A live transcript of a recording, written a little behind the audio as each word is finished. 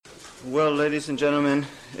Well, ladies and gentlemen,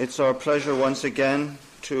 it's our pleasure once again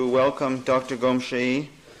to welcome Dr. Gomshei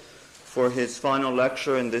for his final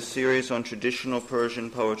lecture in this series on traditional Persian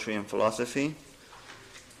poetry and philosophy.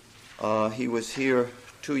 He was here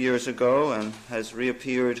 2 years ago and has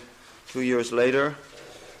reappeared 2 years later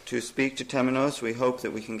to speak to Temenos. We hope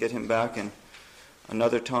that we can get him back in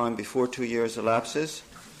another time before 2 years elapses.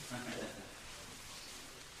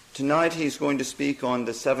 Tonight he's going to speak on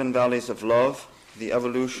the Seven Valleys of Love, the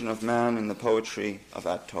evolution of man in the poetry of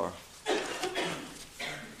Attar.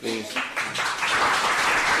 Please.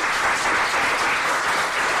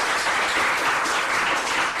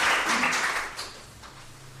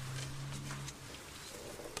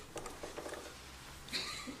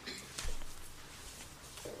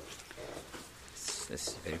 This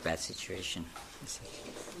is a very bad situation.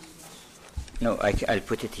 No, I'll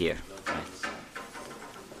put it here. Right.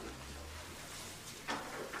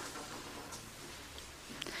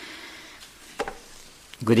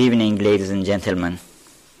 Good evening, ladies and gentlemen.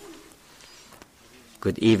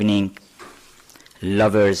 Good evening,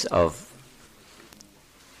 lovers of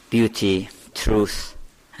beauty, truth,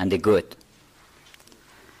 and the good.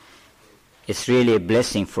 It's really a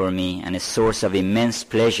blessing for me and a source of immense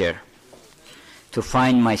pleasure to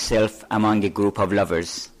find myself among a group of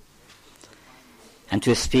lovers and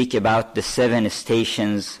to speak about the 7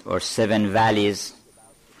 stations or 7 valleys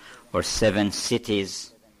or 7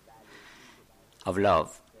 cities of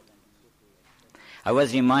love. I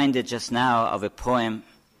was reminded just now of a poem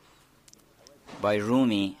by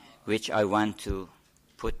Rumi, which I want to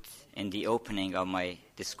put in the opening of my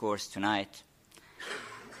discourse tonight.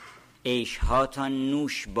 عیش هاتان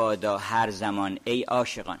نوش بادا هر زمان ای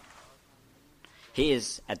عاشقان. He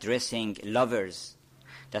is addressing lovers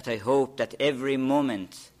that I hope that every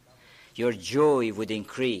moment your joy would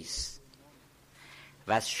increase.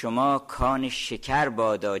 و از شما کان شکر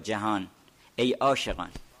بادا جهان ای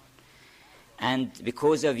عاشقان. And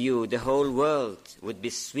because of you, the whole world would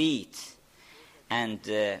be sweet and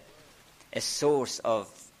a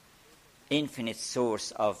infinite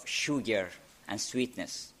source of sugar and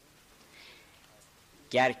sweetness.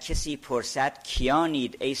 گر کسی پرسد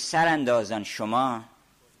کیانید ای سراندازان شما.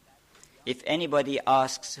 If anybody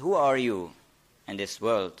asks, who are you in this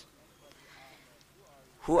world?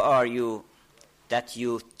 Who are you that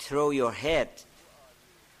you throw your head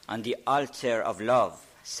on the altar of love?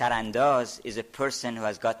 Sarandaz is a person who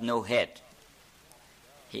has got no head.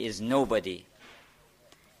 He is nobody.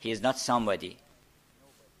 He is not somebody.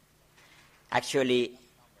 Actually,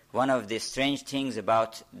 one of the strange things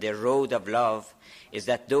about the road of love is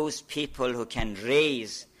that those people can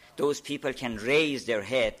raise their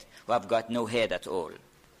head who have got no head at all.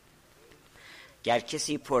 گر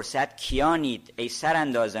کسی پرسد کیانید ای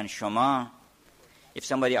سراندازان شما. If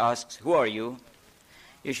somebody asks, who are you?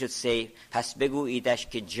 You should say, پس بگوییدش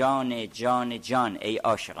که جان جان جان ای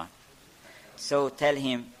عاشقان. So tell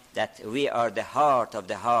him that we are the heart of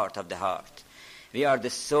the heart of the heart. We are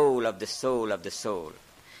the soul of the soul of the soul.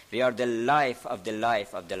 We are the life of the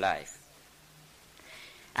life of the life.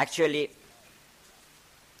 Actually,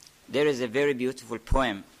 there is a very beautiful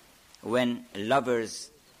poem when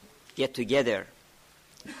lovers get together.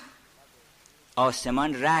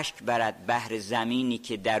 آسمان رشک برد بهر زمینی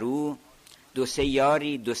که در او دو سه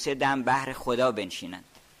یاری دو سه دم بهر خدا بنشینند.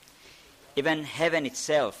 Even heaven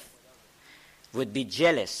itself would be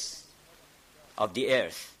jealous of the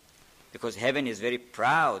earth because heaven is very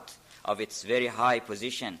proud of its very high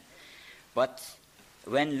position. But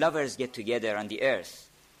when lovers get together on the earth,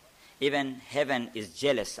 even heaven is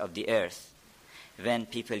jealous of the earth when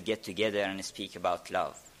people get together and speak about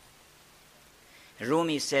love.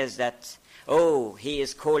 Rumi says that, oh, he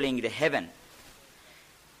is calling the heaven.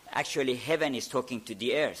 Actually, heaven is talking to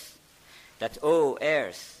the earth. That, oh,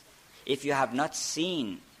 earth, if you have not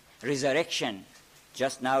seen resurrection,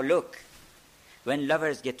 just now look. When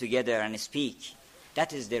lovers get together and speak,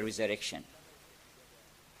 that is the resurrection.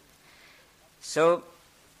 So,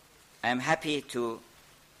 I am happy to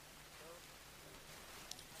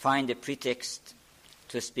find a pretext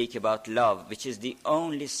to speak about love, which is the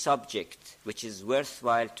only subject which is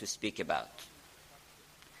worthwhile to speak about.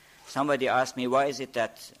 Somebody asked me, why is it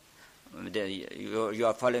that you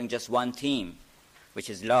are following just one theme, which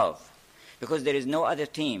is love? Because there is no other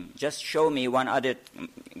theme. Just show me one other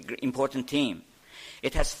important theme.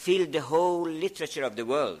 It has filled the whole literature of the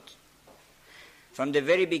world. From the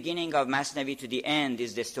very beginning of Masnavi to the end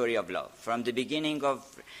is the story of love. From the beginning of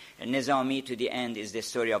Nizami to the end is the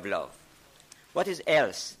story of love. What is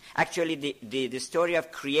else? Actually, the story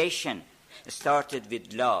of creation started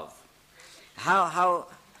with love.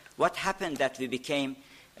 What happened that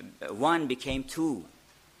one became two?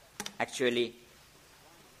 Actually,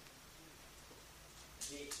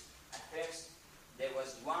 at first there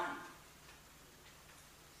was one.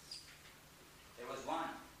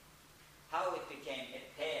 How it became a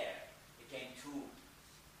pair, became two?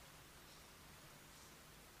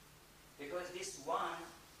 Because this one,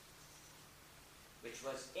 which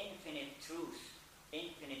was infinite truth,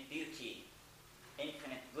 infinite beauty,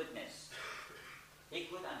 infinite goodness, he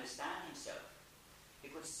could understand himself. He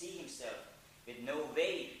could see himself with no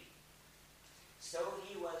veil. So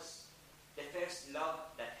he was, the first love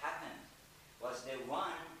that happened was the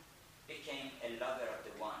one became a lover of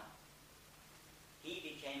the one. He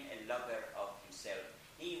became a lover of himself.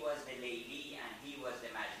 He was the Layli and he was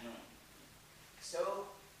the Majnun. So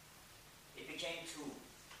it became two.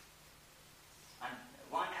 And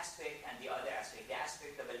one aspect and the other aspect. The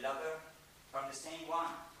aspect of a lover from the same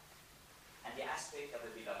one and the aspect of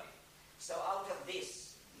a beloved. So out of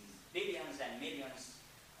this, billions and millions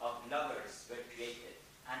of lovers were created.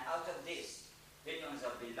 And out of this, billions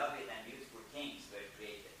of beloved and beautiful things were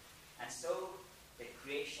created. And so the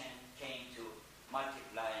creation came to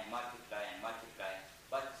multiply and multiply and multiply.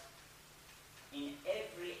 But in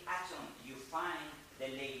every atom you find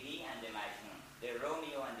the Layli and the Majnun, the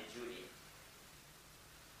Romeo and the Juliet.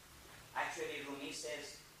 Actually, Rumi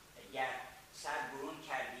says, گر سر برون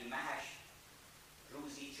کردی مهش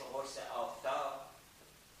روزی چو قرص آفتاب.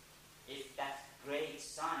 If that great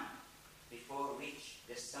sun, before which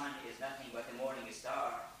the sun is nothing but a morning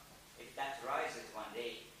star, if that rises one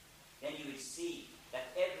day, then you will see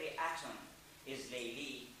that every atom is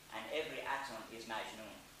Layli and every atom is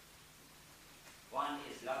Majnun. One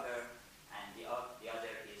is lover and the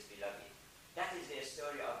other is beloved. That is the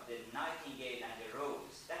story of the nightingale and the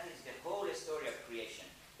rose. That is the whole story of creation.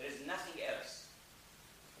 There is nothing else.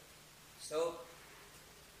 So,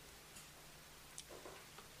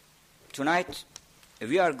 tonight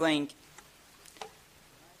we are going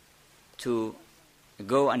to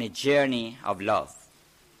go on a journey of love.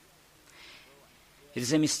 It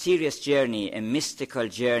is a mysterious journey, a mystical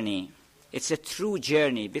journey. It's a true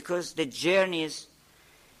journey because the journeys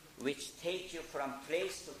which take you from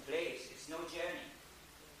place to place, it's no journey.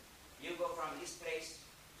 You go from this place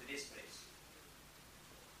to this place.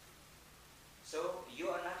 So you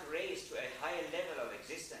are not raised to a higher level of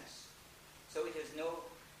existence. So it is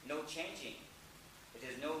no changing. It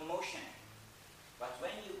is no motion. But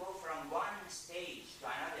when you go from one stage to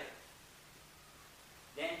another,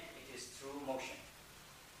 then it is true motion.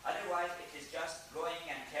 Otherwise, it is just going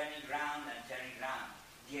and turning round and turning round.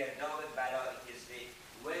 Girdab bala, it is the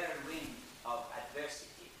whirlwind of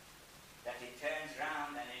adversity, that it turns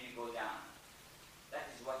round and then you go down. That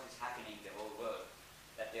is what is happening in the whole world,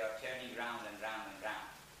 that they are turning round and round and round,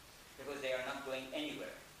 because they are not going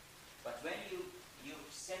anywhere. But when you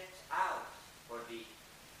set out for the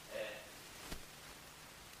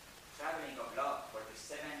traveling of love, for the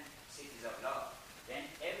 7 cities of love, then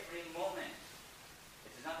every moment,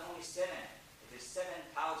 it is not only 7, it is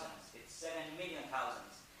 7,000, it's 7 million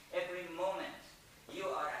thousands. Every moment, you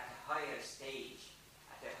are at a higher stage,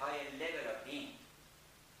 at a higher level of being.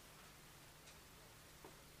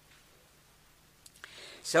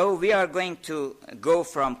 So we are going to go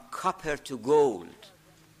from copper to gold,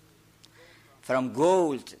 from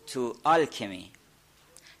gold to alchemy.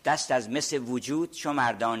 دست از مس وجود چو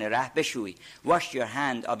مردان ره بشوی. Wash your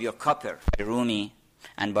hand of your copper. By Rumi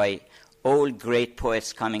and by all great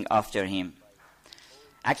poets coming after him.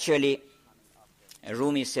 Actually,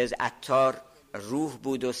 Rumi says, Attar ruh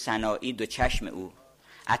بود و سنایی دو چشم او.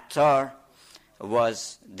 Attar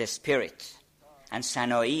was the spirit and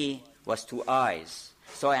Sanai was 2 eyes.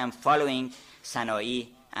 So I am following Sanai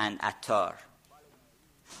and Attar.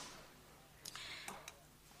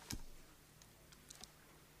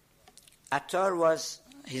 Attar was,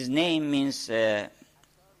 his name means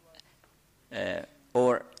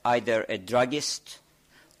or either a druggist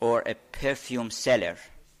or a perfume seller.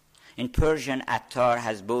 In Persian, Attar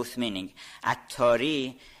has both meaning.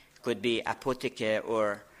 Attari could be apotheke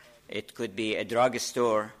or it could be a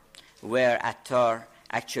drugstore, where Attar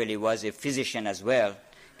actually was a physician as well,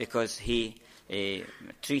 because he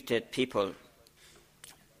treated people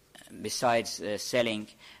besides selling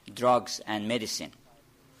drugs and medicine.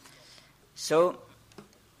 So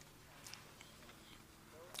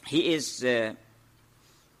he is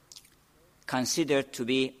considered to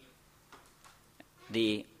be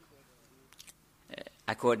the,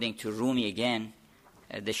 according to Rumi again,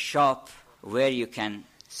 the shop where you can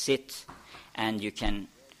sit and you can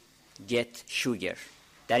get sugar.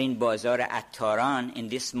 در این بازار عطاران, in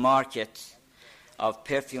this market of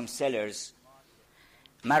perfume sellers,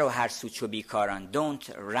 مرو هر سو چو بیکاران, don't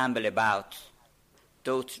ramble about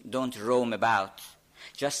don't roam about.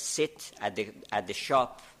 Just sit at the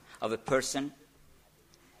shop of a person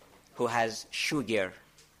who has sugar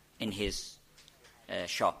in his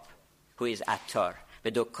shop, who is attar.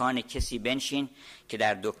 به دکان کسی بنشین که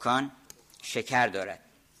در دکان شکر دارد.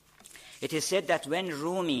 It is said that when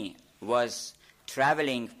Rumi was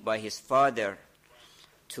traveling by his father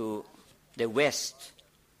to the west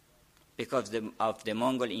because of the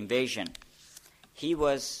Mongol invasion, he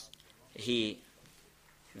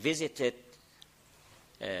visited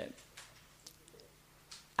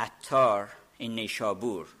Attar in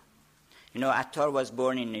Nishabur. You know, Attar was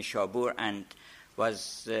born in Nishabur and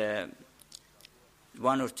was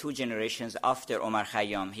one or two generations after Omar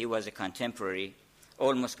Khayyam. He was a contemporary,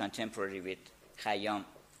 almost contemporary with Khayyam,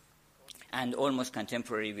 and almost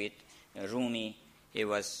contemporary with Rumi. He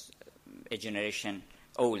was a generation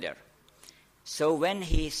older. So when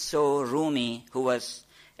he saw Rumi, who was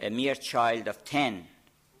a mere child of 10,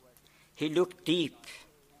 he looked deep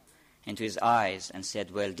into his eyes and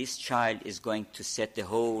said, well, this child is going to set the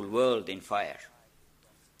whole world in fire.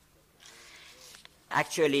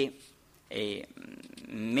 Actually,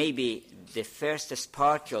 maybe the first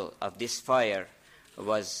sparkle of this fire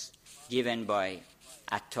was given by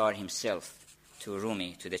Attar himself to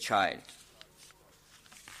Rumi, to the child.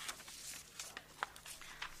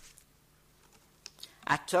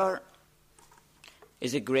 Attar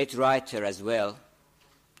is a great writer as well.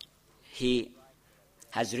 He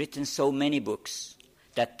has written so many books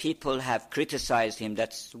that people have criticized him.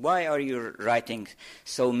 That's why are you writing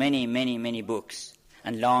so many books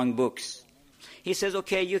and long books? He says,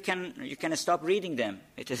 okay, you can stop reading them.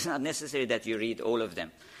 It is not necessary that you read all of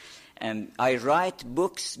them. I write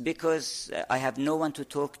books because I have no one to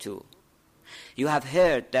talk to. You have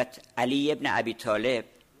heard that Ali ibn Abi Talib,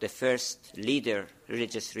 the first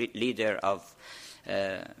religious leader of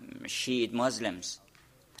Shiite Muslims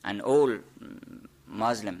and all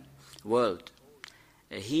Muslim world,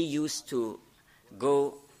 he used to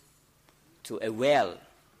go to a well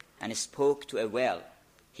and spoke to a well.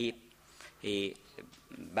 He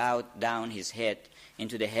bowed down his head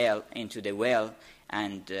into the well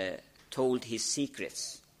and told his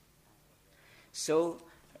secrets. So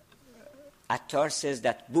Attar says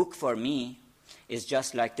that book for me is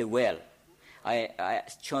just like the well.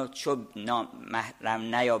 چو محرم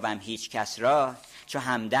نیابم هیچ کس را، چو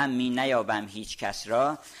همدم می نیابم هیچ کس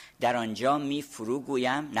را، در آنجا می فرو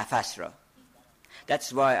گویم نفس را.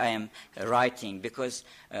 That's why I am writing, because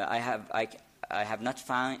I have not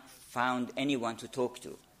found anyone to talk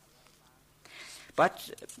to.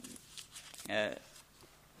 But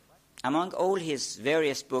among all his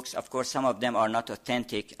various books, of course, some of them are not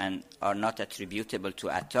authentic and are not attributable to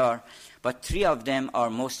Attar, but three of them are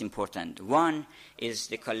most important. One is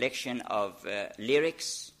the collection of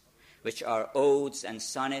lyrics, which are odes and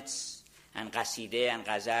sonnets and qasideh and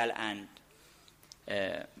ghazal, and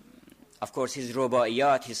of course his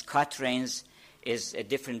rubaiyat, his quatrains, is a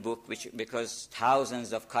different book, because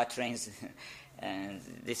thousands of quatrains, and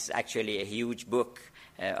this is actually a huge book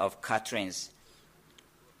of quatrains.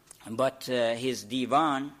 But his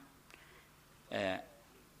divan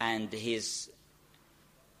and his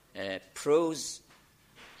prose,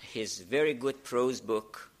 his very good prose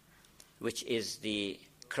book, which is the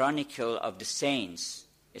Chronicle of the Saints,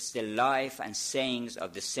 it's the life and sayings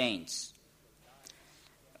of the saints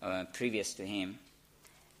previous to him,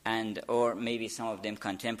 or maybe some of them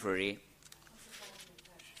contemporary.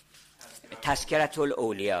 Tazkiratul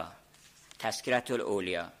Awliya.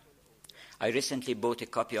 I recently bought a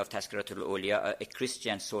copy of Tazkiratul Awliya, a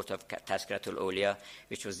Christian sort of Tazkiratul Awliya,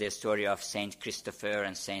 which was the story of Saint Christopher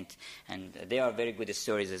and they are very good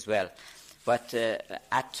stories as well. But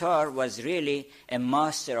Attar was really a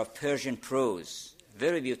master of Persian prose,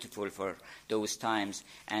 very beautiful for those times,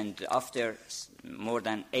 and after more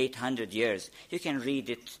than 800 years, you can read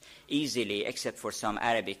it easily, except for some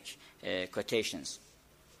Arabic quotations.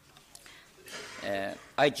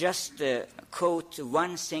 I just quote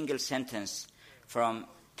one single sentence from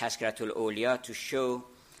Tazkiratul Awliya to show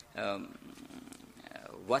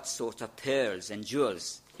what sort of pearls and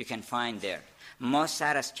jewels you can find there. ما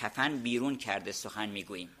سر از کفن بیرون کرده سخن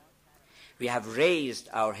میگوییم. We have raised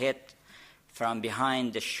our head from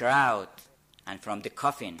behind the shroud and from the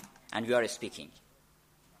coffin, and we are speaking.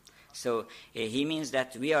 So he means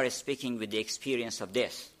that we are speaking with the experience of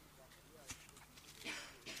death.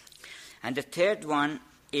 And the third one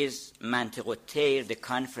is Mantiq al-Tayr, the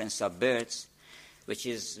Conference of Birds, which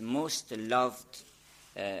is most loved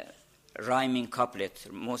rhyming couplet,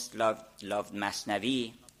 most loved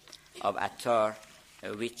Masnavi of Attar,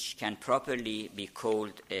 which can properly be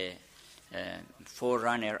called a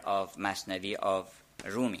forerunner of Masnavi of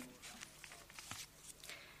Rumi.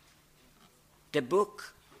 The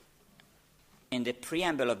book, in the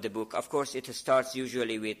preamble of the book, of course, it starts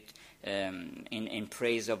usually with in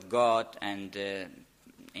praise of God and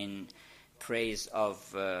in praise of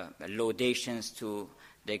laudations to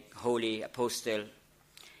the holy apostle,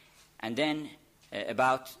 and then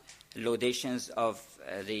about laudations of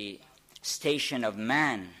the station of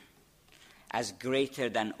man as greater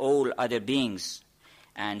than all other beings.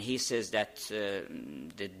 And he says that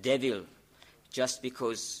the devil, just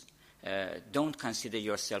because don't consider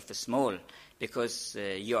yourself small, because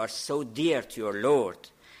you are so dear to your Lord,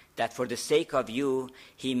 that for the sake of you,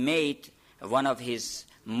 he made one of his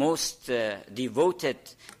most devoted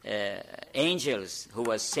angels, who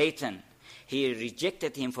was Satan. He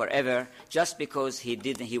rejected him forever just because he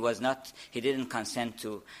didn't consent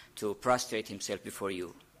to prostrate himself before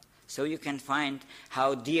you. So you can find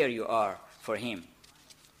how dear you are for him.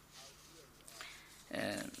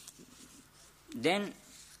 Then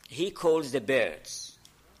he calls the birds.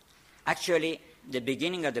 Actually, the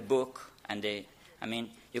beginning of the book, and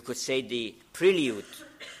you could say the prelude,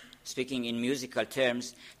 speaking in musical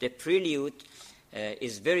terms, the prelude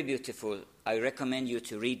is very beautiful. I recommend you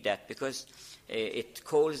to read that, because it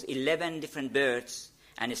calls 11 different birds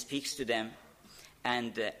and it speaks to them.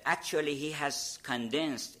 And actually he has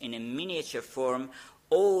condensed in a miniature form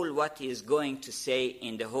all what he is going to say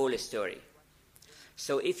in the whole story.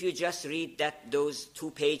 So if you just read those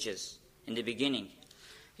 2 pages in the beginning,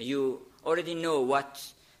 you already know what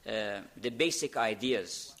the basic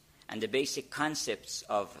ideas and the basic concepts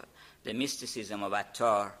of the mysticism of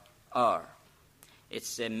Attar are.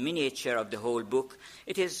 It's a miniature of the whole book.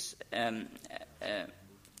 It is a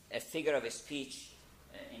figure of a speech.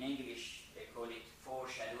 In English, they call it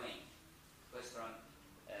foreshadowing, because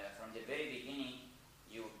from the very beginning,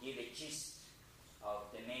 you give a gist of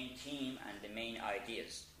the main theme and the main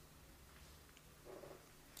ideas.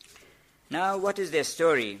 Now, what is the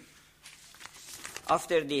story?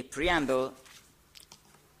 After the preamble,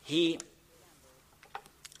 he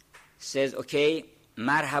says, okay,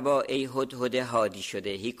 marhaba ey hudhud hadi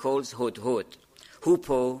shode. He calls Hudhud.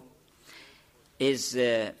 Hupo is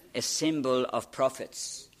a symbol of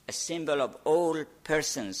prophets, a symbol of all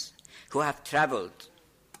persons who have traveled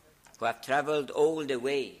all the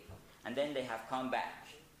way, and then they have come back.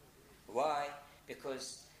 Why?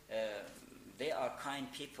 Because they are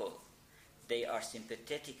kind people. They are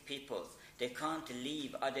sympathetic people. They can't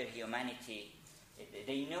leave other humanity.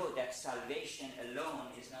 They know that salvation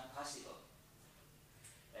alone is not possible.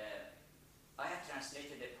 I have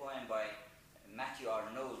translated a poem by Matthew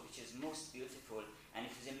Arnold, which is most beautiful, and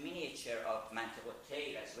it is a miniature of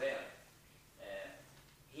Manterotail as well.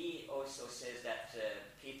 He also says that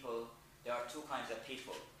there are 2 kinds of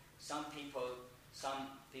people. Some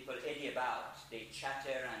people eddy about, they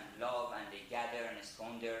chatter and love and they gather and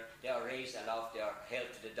squander. They are raised aloft, they are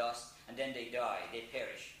held to the dust, and then they die, they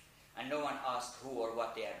perish. And no one asks who or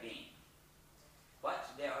what they are being. But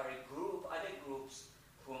there are other groups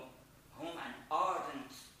whom an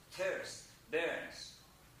ardent thirst burns.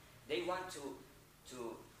 They want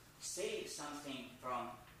to save something from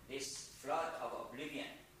this flood of oblivion.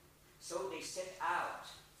 So they set out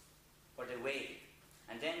for the way.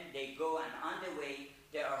 And then they go, and on the way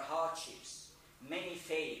there are hardships. Many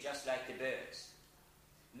fail, just like the birds.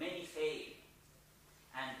 Many fail.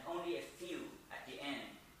 And only a few at the end,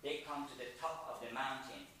 they come to the top of the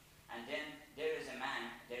mountain. And then there is an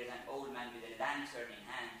old man with a lantern in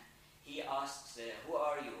hand. He asks, who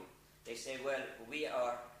are you? They say, well, we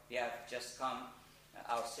have just come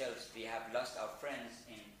ourselves. We have lost our friends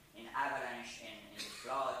in avalanche, in the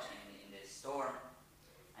flood, in the storm.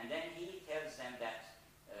 And then he tells them that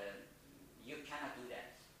you cannot do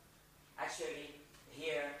that. Actually,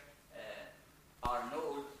 here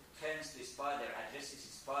Arnold turns to his father, addresses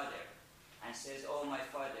his father, and says, oh, my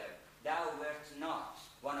father, thou wert not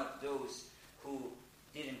one of those who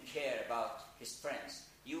didn't care about his friends.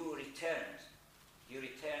 You returned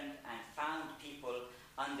and found people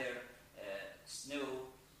under snow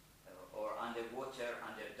or under water,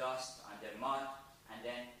 under dust, under mud, and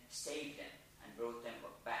then saved them and brought them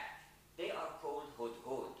back. They are called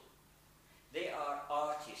Hudhud. They are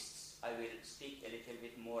artists. I will speak a little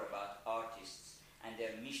bit more about artists and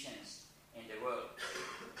their missions in the world.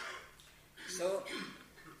 So,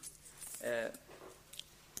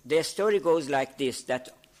 their story goes like this, that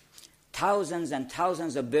thousands and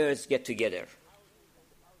thousands of birds get together.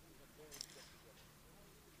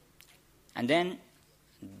 And then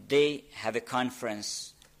they have a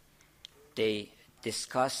conference. They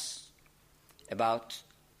discuss about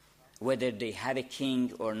whether they have a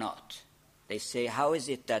king or not. They say, how is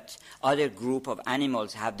it that other group of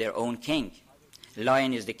animals have their own king?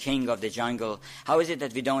 Lion is the king of the jungle. How is it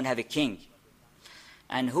that we don't have a king?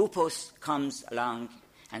 And Hupos comes along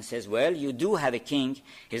and says, well, you do have a king.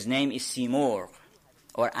 His name is Simurgh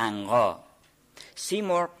or Anga.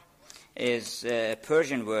 Simurgh is a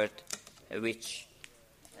Persian word which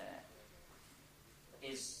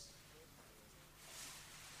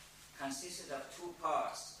consisted of two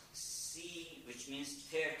parts. Si, which means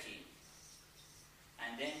 30,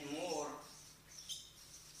 and then Mur,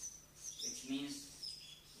 which means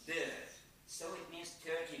bird. So it means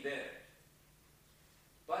 30 bird.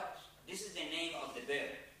 But this is the name of the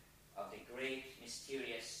bird, of the great,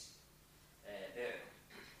 mysterious bird.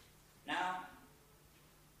 Now,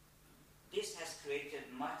 this has created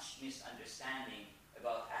much misunderstanding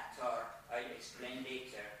about Attar. I'll explain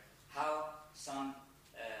later how some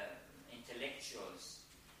intellectuals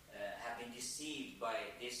have been deceived by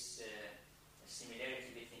this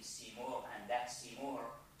similarity between Simurgh and that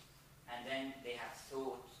Simurgh, and then they have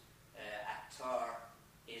thought Attar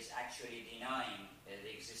is actually denying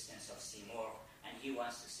the existence of Simurgh, and he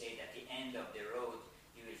wants to say that at the end of the road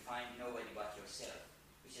you will find nobody but yourself,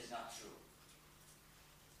 which is not true.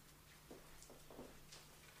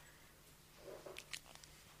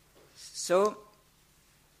 So,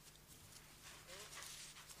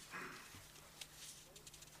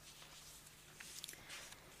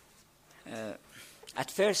 at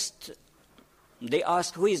first, they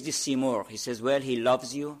ask, who is this Simurgh? He says, well, he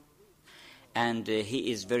loves you, and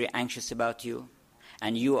he is very anxious about you,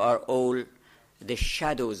 and you are all the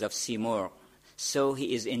shadows of Simurgh. So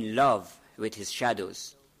he is in love with his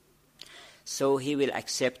shadows. So he will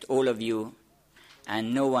accept all of you,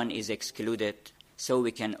 and no one is excluded, so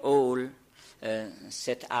we can all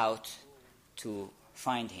set out to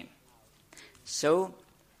find him. So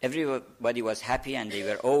everybody was happy, and they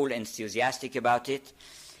were all enthusiastic about it.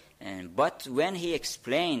 But when he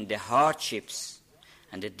explained the hardships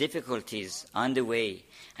and the difficulties on the way,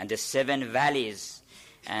 and the 7 valleys,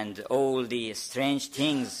 and all the strange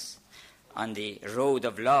things on the road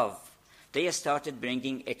of love, they started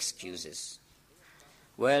bringing excuses.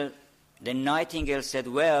 Well, the nightingale said,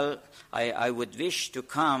 well, I would wish to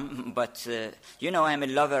come, but, I'm a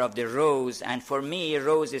lover of the rose, and for me, a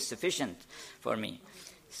rose is sufficient for me.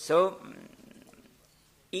 So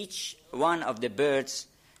each one of the birds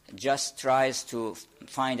just tries to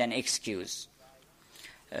find an excuse.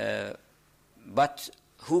 But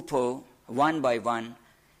Hoopoe, one by one,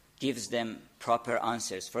 gives them proper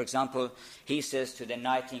answers. For example, he says to the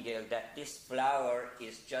nightingale that this flower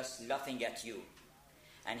is just laughing at you.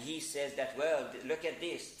 And he says that, well, look at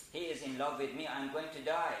this. He is in love with me. I'm going to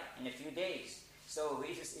die in a few days. So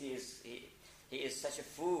he is such a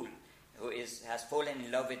fool who has fallen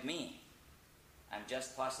in love with me. I'm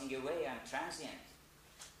just passing away. I'm transient.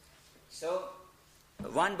 So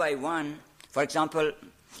one by one, for example,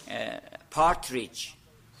 partridge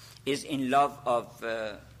is in love of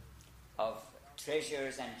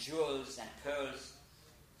treasures and jewels and pearls.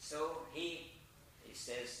 So he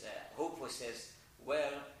says, Hoopoe says,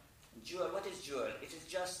 well, jewel, what is jewel? It is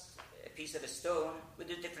just a piece of a stone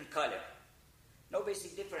with a different color. No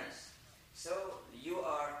basic difference. So you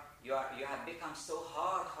have become so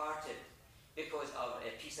hard-hearted because of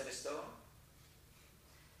a piece of a stone.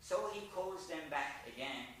 So he calls them back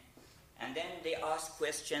again, and then they ask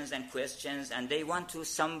questions, and they want to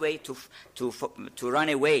some way to run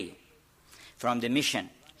away from the mission.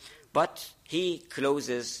 But he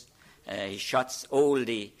closes, he shuts all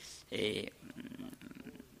the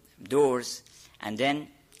doors, and then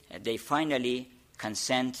they finally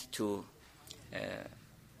consent to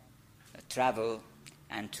travel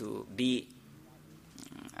and to be,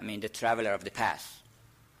 the traveler of the path.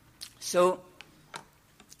 So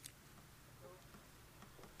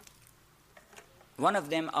one of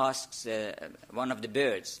them asks, one of the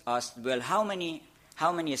birds asked, well, how many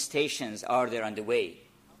stations are there on the way?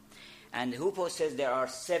 And Hoopoe says there are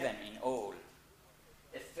 7 in all.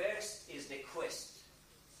 The first is the quest.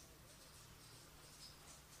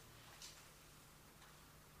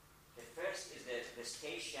 The first is the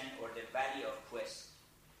station or the valley of quest.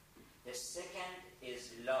 The second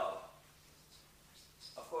is love.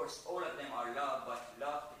 Of course, all of them are love, but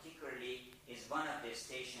love particularly is one of the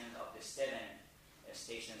stations of the 7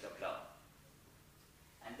 stations of love.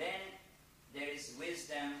 And then there is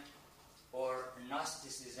wisdom or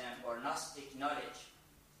Gnosticism or Gnostic knowledge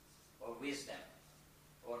or wisdom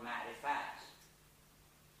or ma'rifat.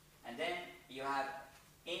 And then you have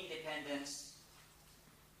independence,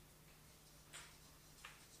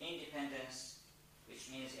 which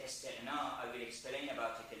means istighna. I will explain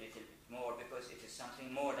about it a little more because it is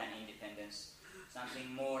something more than independence,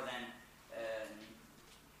 something more than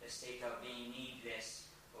a state of being needless,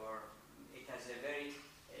 or it has a very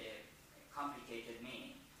complicated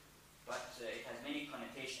meaning, but it has many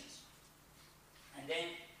connotations. And then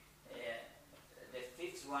the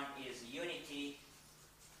fifth one is unity,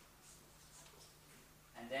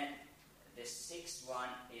 and then the sixth one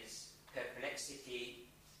is perplexity.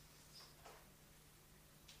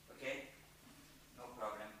 Okay? No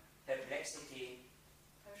problem. Perplexity.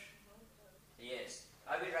 Yes.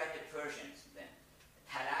 I will write the Persians then.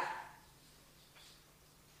 Talab.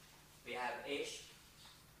 We have ish.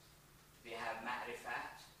 We have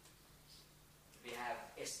ma'rifat. We have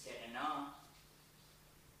isti'na.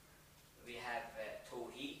 We have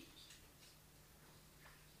tawheed.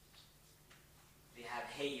 We have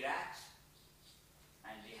hayrat.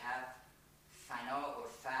 And we have fana or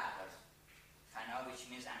fa'r. Fana, which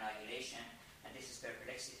means annihilation, and this is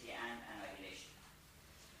perplexity and annihilation.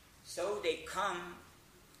 So they come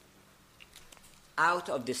out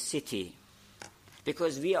of the city,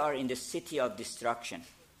 because we are in the city of destruction.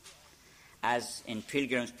 As in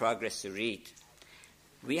Pilgrim's Progress to read,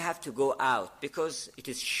 we have to go out, because it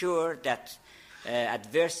is sure that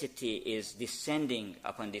adversity is descending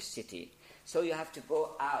upon this city. So you have to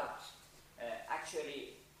go out.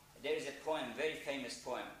 Actually, there is a poem, very famous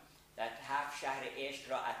poem, that half شهر عشق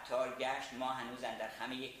را عطار گشت ما هنوز اندر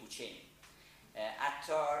خم یک کوچه ایم.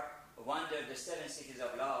 Attar wandered the 7 cities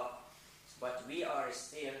of love, but we are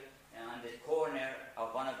still on the corner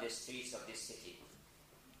of one of the streets of this city.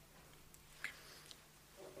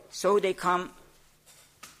 So they come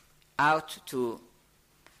out to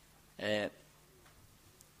the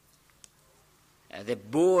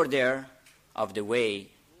border of the way,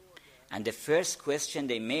 and the first question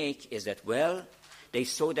they make is that, well, they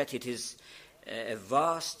saw that it is a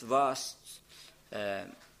vast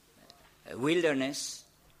wilderness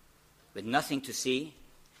with nothing to see,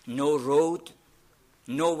 no road,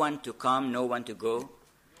 no one to come, no one to go.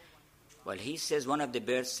 Well, he says, one of the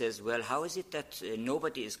birds says, well, how is it that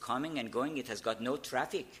nobody is coming and going? It has got no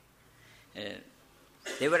traffic.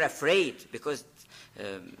 They were afraid because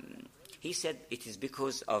he said it is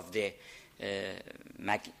because of the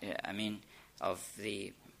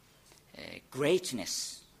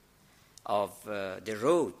greatness of the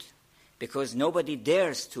road, because nobody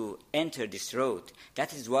dares to enter this road.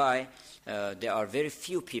 That is why there are very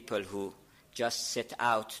few people who just set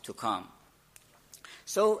out to come.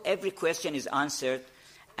 So every question is answered,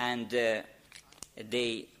 and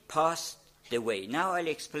they pass the way. Now I'll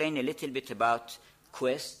explain a little bit about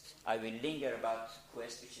quest. I will linger about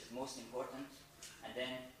quest, which is most important, and then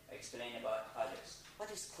explain about others.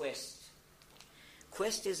 What is quest?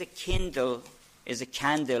 Quest is a candle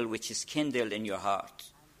which is kindled in your heart.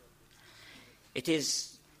 It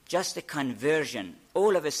is just a conversion.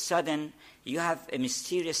 All of a sudden, you have a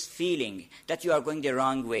mysterious feeling that you are going the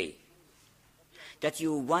wrong way, that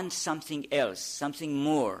you want something else, something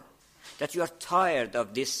more, that you are tired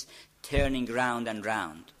of this turning round and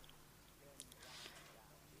round.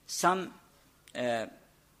 Some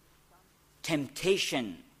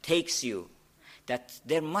temptation takes you that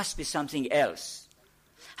there must be something else.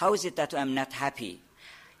 How is it that I'm not happy?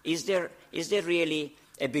 Is there really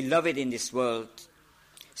a beloved in this world?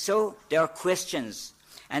 So there are questions.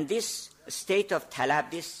 And this state of talab,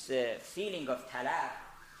 this feeling of talab,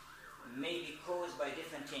 may be caused by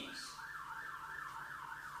different things.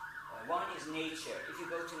 One is nature. If you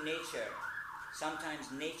go to nature, sometimes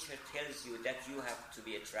nature tells you that you have to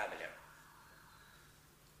be a traveler.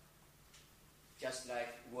 Just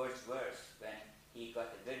like Wordsworth, when he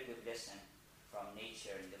got a very good lesson from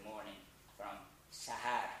nature in the morning, from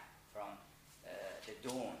Sahar, from the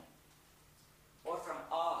dawn, or from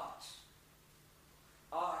art.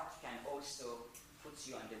 Art can also put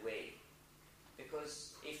you on the way,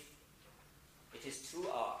 because if it is true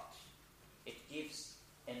art, it gives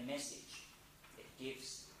a message. It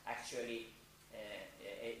gives actually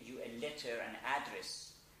you a letter, an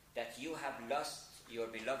address, that you have lost your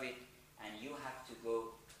beloved and you have to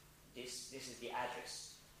go. This is the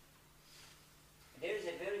address. There is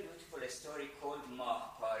a very beautiful story called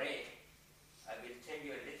Mahpare. I will tell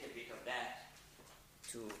you a little bit of that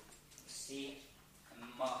to see.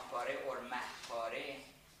 Mahpare or Mahpare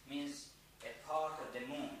means a part of the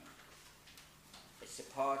moon. It's a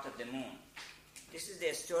part of the moon. This is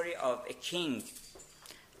the story of a king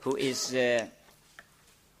who is a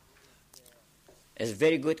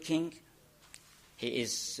very good king. He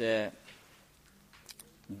is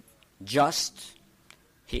just.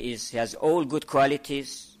 He has all good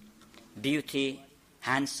qualities, beauty,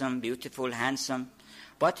 handsome, beautiful, handsome.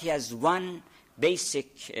 But he has one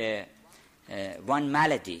basic one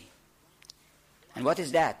malady. And what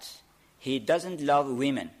is that? He doesn't love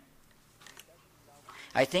women.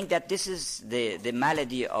 I think that this is the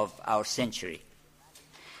malady of our century.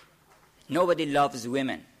 Nobody loves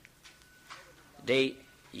women. They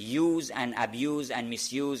use and abuse and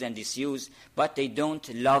misuse and disuse, but they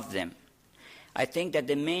don't love them. I think that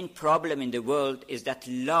the main problem in the world is that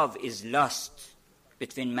love is lost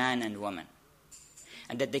between man and woman,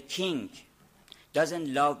 and that the king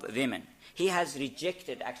doesn't love women. He has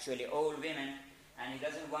rejected actually all women, and he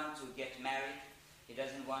doesn't want to get married. He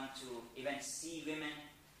doesn't want to even see women.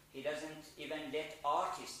 He doesn't even let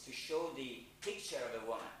artists to show the picture of a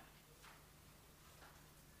woman.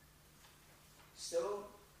 So,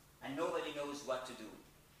 and nobody knows what to do.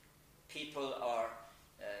 People are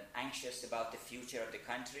anxious about the future of the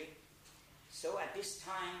country. So at this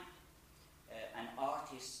time, an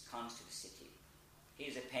artist comes to the city. He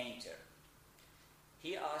is a painter.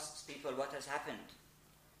 He asks people what has happened.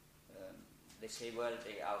 They say, well,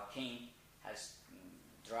 our king has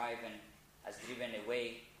driven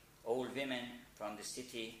away old women from the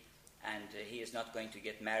city, and he is not going to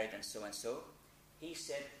get married, and so and so. He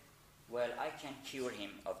said, well, I can cure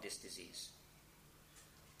him of this disease.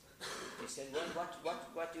 He said, well,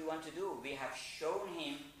 what do you want to do? We have shown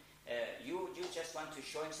him, you just want to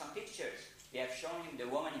show him some pictures. We have shown him the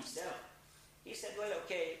woman himself. He said, well,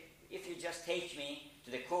 okay, if you just take me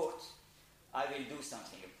to the court, I will do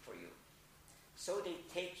something for you. So they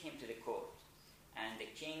take him to the court. And the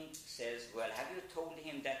king says, well, have you told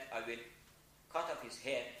him that I will cut off his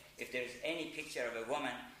head if there is any picture of a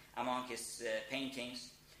woman among his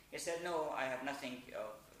paintings? He said, no, I have nothing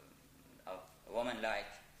of a woman like.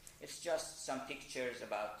 It's just some pictures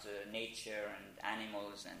about nature and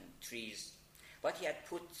animals and trees. But he had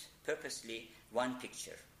put purposely one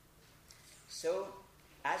picture. So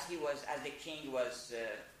as the king was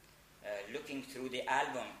looking through the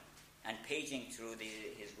album and paging through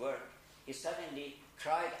his work, he suddenly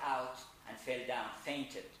cried out and fell down,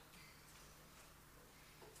 fainted.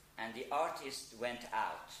 And the artist went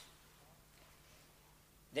out.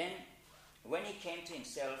 Then, when he came to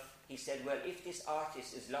himself, he said, well, if this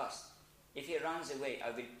artist is lost, if he runs away,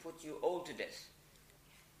 I will put you all to death.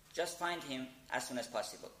 Just find him as soon as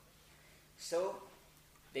possible. So,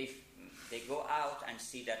 they go out and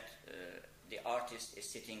see that the artist is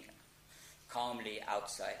sitting calmly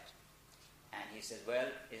outside. And he says, well,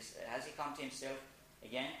 has he come to himself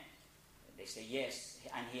again? They say, yes,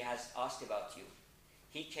 and he has asked about you.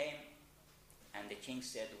 He came, and the king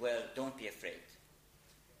said, well, don't be afraid.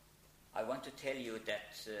 I want to tell you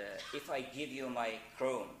that if I give you my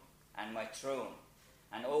crown and my throne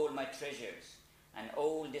and all my treasures and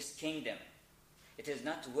all this kingdom, it is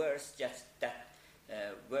not worth just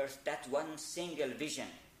worth that one single vision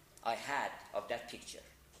I had of that picture.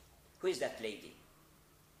 Who is that lady?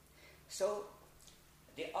 So,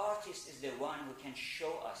 the artist is the one who can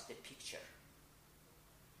show us the picture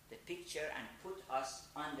and put us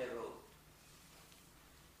on the road.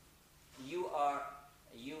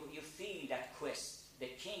 You feel that quest. The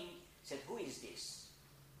king said, who is this?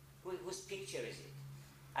 Whose picture is it?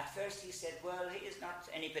 At first he said, well, he is not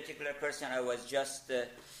any particular person. I was just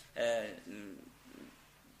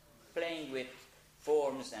playing with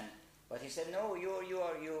forms. But he said, no,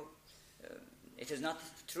 it is not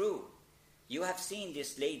true. You have seen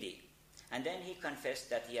this lady. And then he confessed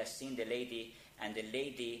that he has seen the lady, and the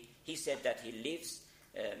lady, he said that he lives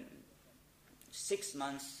 6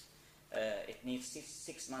 months. It needs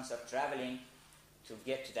 6 months of traveling to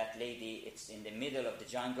get to that lady. It's in the middle of the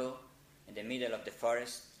jungle, in the middle of the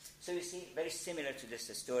forest. So you see, very similar to this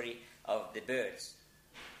story of the birds.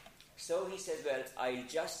 So he says, well, I'll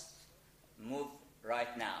just move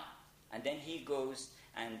right now. And then he goes,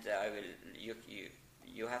 and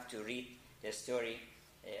you have to read the story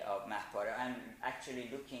of Mahpara. I'm actually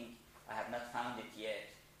looking, I have not found it yet.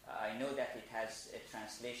 I know that it has a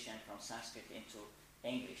translation from Sanskrit into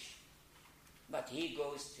English. But he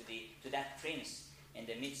goes to that prince in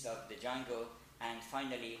the midst of the jungle, and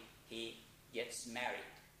finally he gets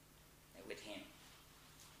married with him.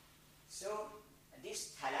 So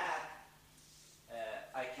this talab,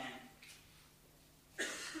 I can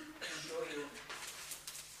show you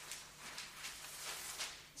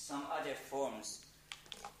some other forms,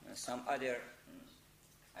 some other,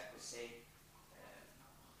 I could say,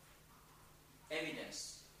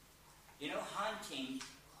 evidence. Hunting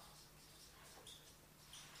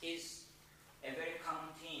is a very common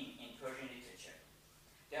theme in Persian literature.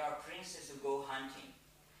 There are princes who go hunting.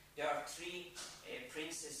 There are 3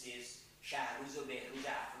 princesses, Shahruz, Behruz,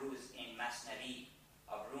 Afruz in Masnavi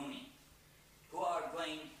of Rumi, who are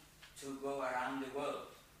going to go around the world.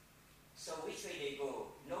 So which way they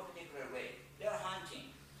go? No particular way. They are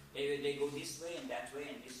hunting. They go this way and that way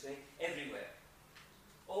and this way, everywhere.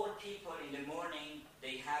 All people in the morning,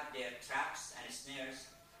 they have their traps and snares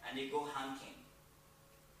and they go hunting.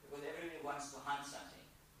 Because everybody wants to hunt something.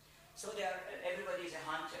 So everybody is a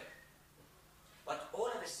hunter. But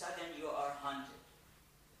all of a sudden you are hunted.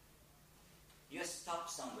 You stop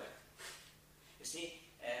somewhere. You see,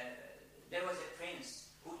 there was a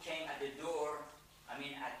prince who came at the door, at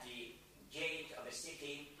the gate of a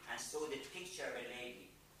city and saw the picture of a lady.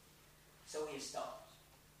 So he stopped.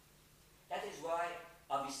 That is why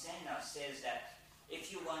Avicenna says that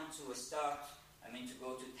if you want to start, to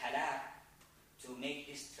go to Talab, to make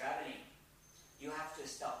this traveling, you have to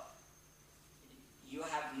stop. You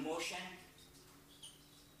have motion,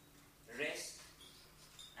 rest,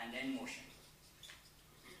 and then motion.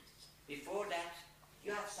 Before that,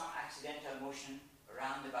 you have some accidental motion,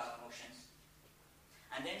 roundabout motions,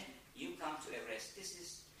 and then you come to a rest.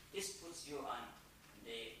 This puts you on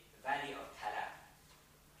the valley of Talab.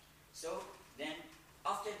 So then,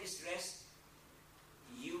 after this rest,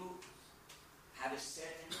 you have a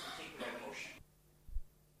certain particular motion.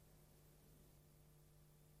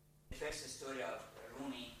 The first story of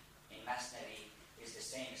Rumi in Masnavi is the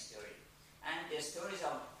same story. And the stories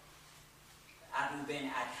of Abu bin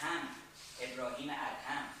Adham, Ibrahim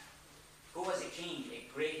Adham, who was a king, a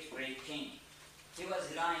great, great king. He was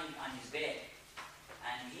lying on his bed,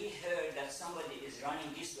 and he heard that somebody is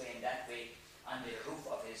running this way and that way on the roof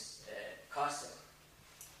of his castle.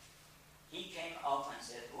 He came up and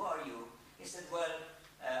said, "Who are you?" He said, "Well,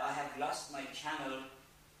 I have lost my camel,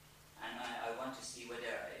 and I want to see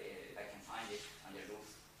whether I can find it on the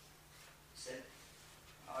roof." He said,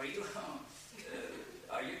 "Are you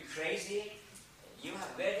crazy?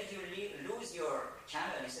 Where did you lose your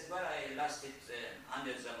camel?" He said, "Well, I lost it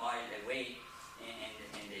hundreds of miles away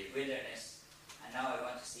in the wilderness, and now I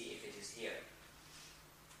want to see if it is here."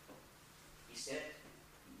 He said,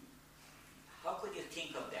 "How could you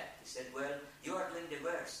think of that?" He said, "Well, you are doing the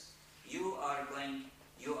worst. You are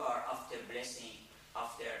after blessing,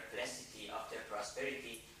 after felicity, after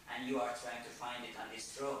prosperity, and you are trying to find it on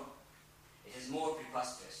this throne. It is more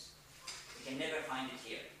preposterous. You can never find it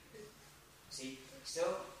here." See,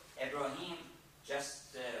 so Ibrahim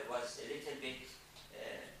just was a little bit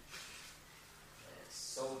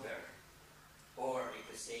sober, or you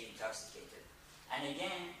could say intoxicated. And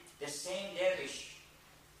again, the same dervish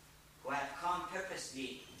who had come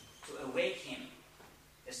purposely to awake him,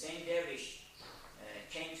 the same dervish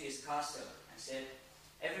came to his castle and said,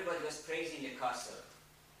 everybody was praising the castle.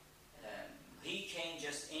 He came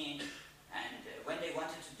just in, and when they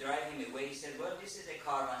wanted to drive him away, he said, "Well, this is a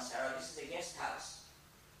caravanserai, this is a guest house."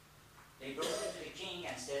 They brought it to the king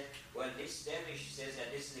and said, "Well, this dervish says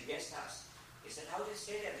that this is a guest house." He said, "How do you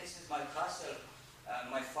say that? This is my castle,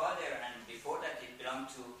 my father, and before that it belonged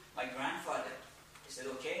to my grandfather." He said,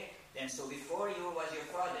 "Okay, then so before you was your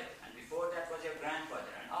father, and before that was your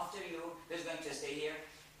grandfather, and after you, who's going to stay here?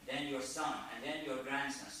 Then your son, and then your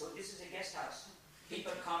grandson. So this is a guest house.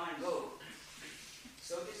 People come and go.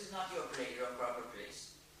 So this is not your place, your proper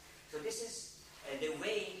place." So this is the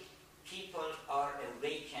way people are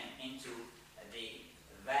awakened into the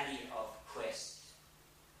valley of quest.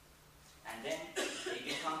 And then they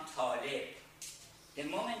become talib. The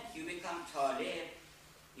moment you become talib,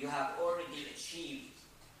 you have already achieved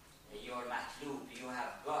your matlub, you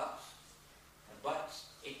have got. But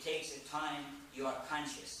it takes a time, you are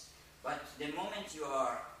conscious. But the moment you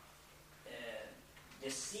are the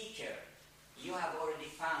seeker, you have already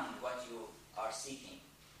found what you are seeking.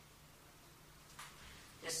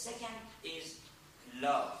 The second is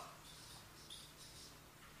love.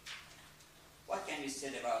 What can be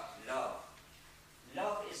said about love?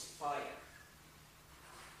 Love is fire.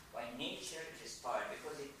 By nature it is fire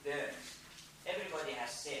because it burns. Everybody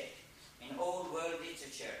has said, in old world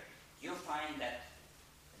literature, you find that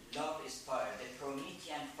love is fire, the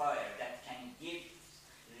Promethean fire that can give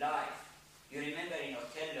life. You remember in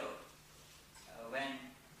Othello, when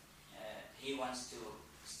he wants to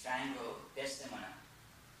strangle Desdemona,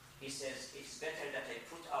 he says, "It's better that I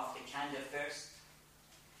put off the candle first,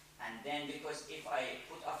 and then because if I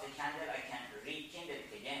put off the candle, I can rekindle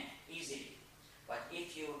it again easily. But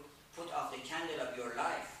if you put off the candle of your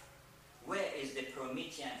life, where is the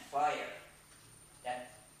Promethean fire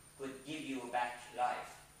that could give you back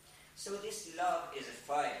life?" So this love is a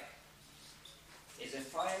fire. It's a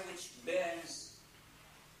fire which burns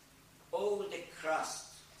all the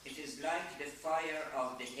crust. It is like the fire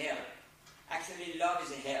of the hell. Actually, love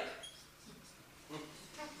is a hell.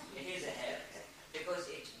 It is a hell. Because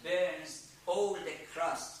it burns all the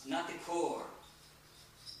crust, not the core.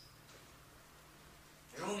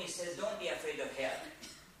 Rumi says, don't be afraid of hell.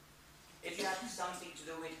 If you have something to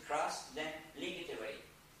do with cross, then leave it away.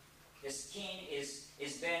 The skin is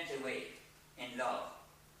burnt away in love.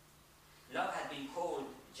 Love had been called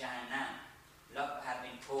Jahannam. Love had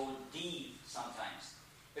been called Dev sometimes,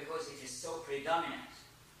 because it is so predominant.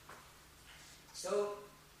 So,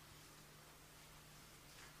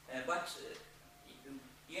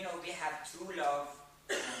 we have true love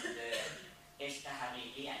and ishq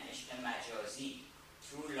haqiqi and ishq majazi,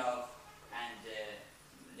 true love and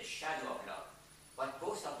the shadow of love. But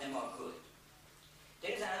both of them are good.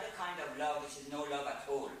 There is another kind of love which is no love at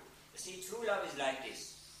all. You see, true love is like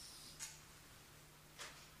this.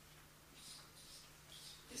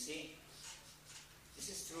 You see, this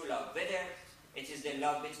is true love. Whether it is the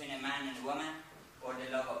love between a man and a woman or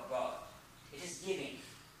the love of God. It is giving.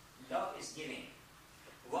 Love is giving.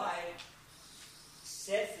 While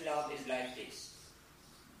self-love is like this.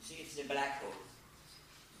 See, it's a black hole.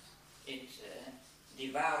 It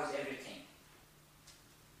devours everything.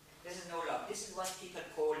 This is no love. This is what people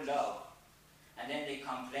call love. And then they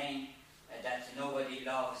complain that nobody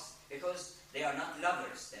loves, because they are not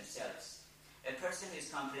lovers themselves. A person who is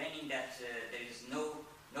complaining that there is no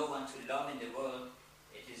one to love in the world,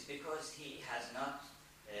 it is because he has not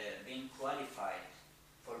been qualified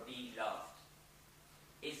for being loved.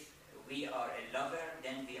 If we are a lover,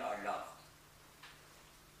 then we are loved.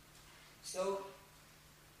 So,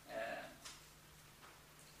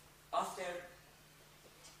 after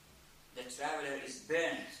the traveler is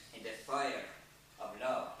burned in the fire of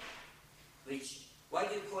love, why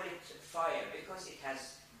do you call it fire? Because it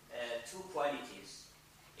has two qualities.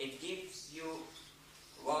 It gives you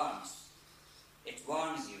warmth. It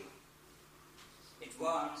warms you. It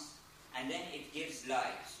warms, and then it gives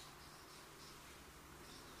light.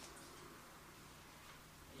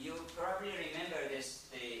 You probably remember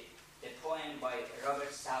the poem by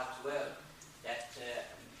Robert Southwell, that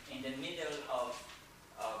in the middle of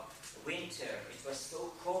winter, it was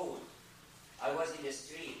so cold, I was in the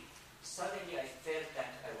street. Suddenly I felt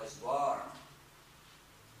that I was warm.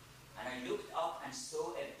 And I looked up and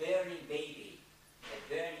saw a burning baby,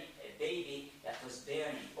 a baby that was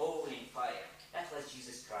burning, all in fire. That was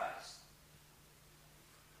Jesus Christ.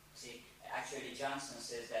 See, actually Johnson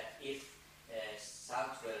says that if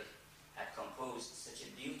Southwell had composed such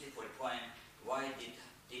a beautiful poem, why did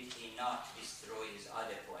he not destroy his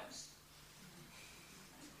other poems?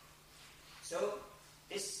 So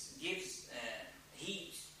this gives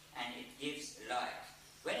heat and it gives light.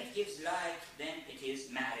 When it gives light, then it is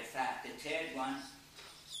ma'rifat. The third one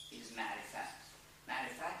is ma'rifat.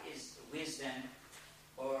 Ma'rifat is wisdom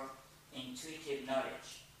or intuitive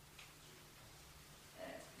knowledge.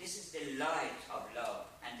 This is the light of love,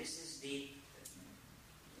 and this is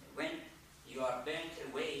when you are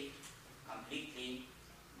burnt away completely,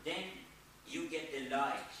 then you get the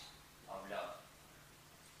light of love.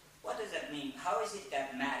 What does that mean? How is it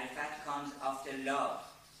that ma'rifat comes after love?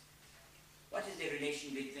 What is the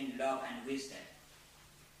relation between love and wisdom?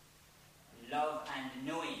 Love and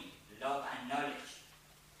knowing, love and knowledge.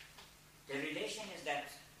 The relation is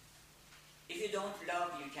that if you don't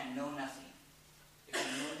love, you can know nothing. You can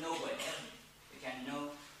know nobody. You can know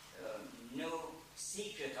no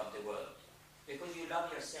secret of the world. Because you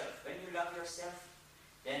love yourself. When you love yourself,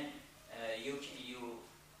 then you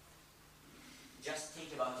just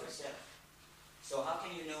think about yourself. So how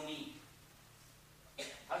can you know me?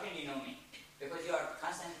 How can you know me? Because you are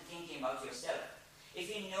constantly thinking about yourself.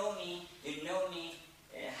 If you know me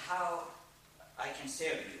how I can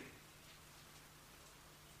serve you.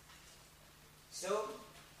 So,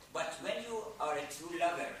 but when you are a true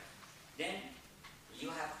lover, then you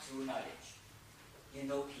have true knowledge. You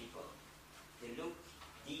know people. You look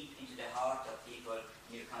deep into the heart of people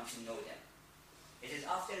and you come to know them. It is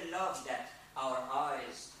after love that our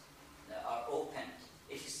eyes are opened.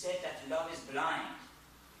 It is said that love is blind.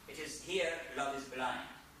 It is here love is blind.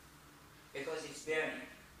 Because it's burning.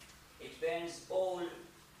 It burns all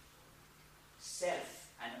self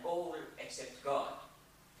and all except God.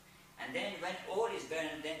 And then when all is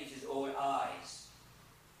burned, then it is all eyes.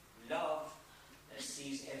 Love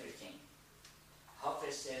sees everything.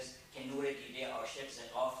 Hafiz says, "Ke noor dide aashiq se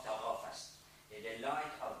ghaf ta ghaf ast." The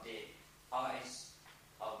light of the eyes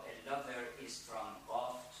of a lover is from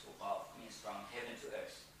ghaf to ghaf, means from heaven to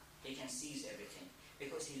earth. He can seize everything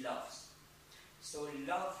because he loves. So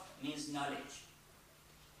love means knowledge.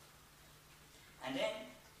 And then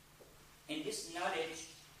in this knowledge,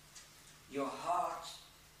 your heart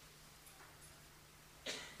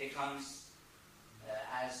becomes,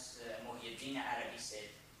 as Muhyiddin Arabi said,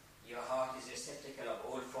 your heart is receptacle of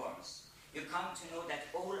all forms. you come to know that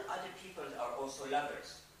all other people are also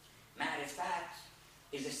lovers. Matter of fact,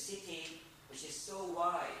 is a city which is so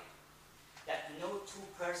wide that no two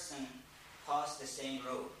persons pass the same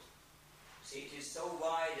road. See, it is so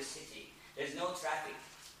wide a city. There's no traffic.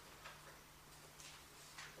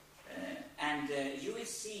 And you will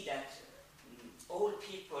see that all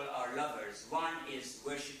people are lovers. One is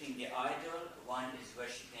worshipping the idol, one is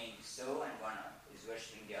worshipping so, and one is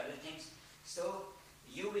worshipping the other things. So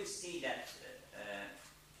you will see that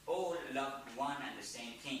all love one and the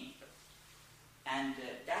same thing. And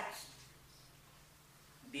that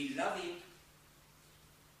beloved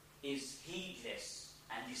is heedless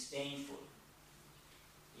and disdainful.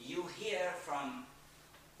 You hear from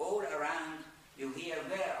all around, you hear,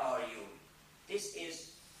 where are you? This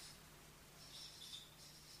is,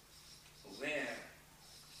 where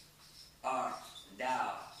art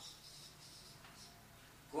thou?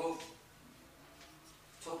 گفت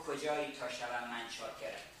تو کجایی تا شوم من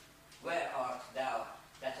شاکرت. Where art thou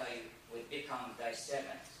that I will become thy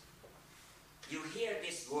servant? You hear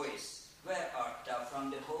this voice, where art thou, from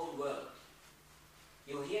the whole world.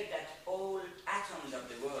 You hear that all atoms of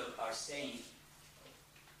the world are saying,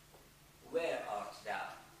 where art thou?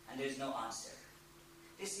 And there is no answer.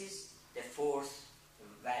 This is the fourth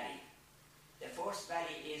valley. The fourth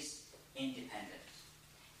valley is independence.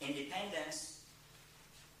 Independence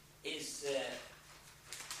is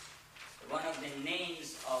one of the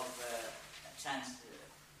names of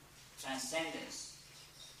transcendence,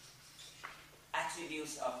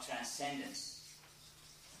 attributes of transcendence.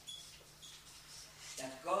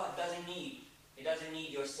 That God doesn't need. He doesn't need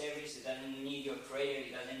your service, He doesn't need your prayer,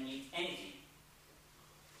 He doesn't need anything.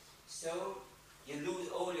 So you lose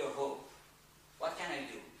all your hope. What can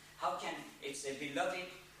I do? How can, it's a beloved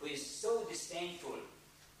who is so disdainful.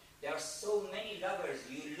 There are so many lovers,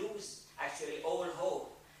 you lose actually all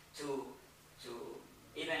hope to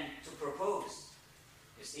even to propose.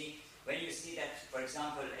 You see, when you see that, for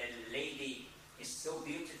example, a lady is so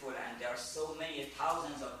beautiful and there are so many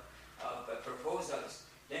thousands of proposals,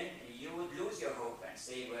 then you would lose your hope and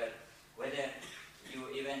say, well, whether you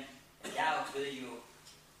even doubt whether you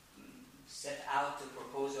set out to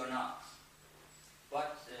propose or not.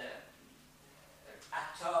 But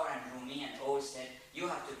Attar and Rumi and all said, you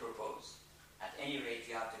have to propose. At any rate,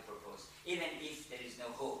 you have to propose, even if there is no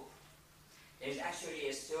hope. There is actually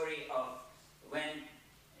a story of when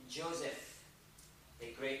Joseph,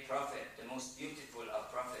 the great prophet, the most beautiful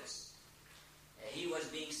of prophets, he was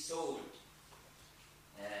being sold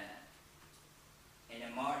in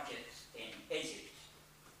a market in Egypt.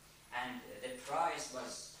 And the price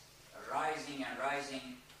was rising and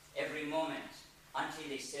rising every moment until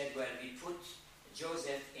they said, well, we put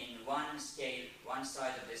Joseph in one scale, one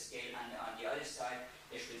side of the scale, and on the other side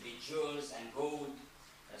there should be jewels and gold,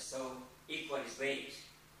 so equal his weight.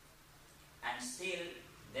 And still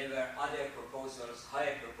there were other proposals,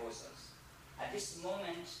 higher proposals. At this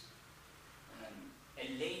moment,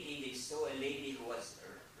 they saw a lady who was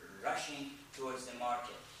rushing towards the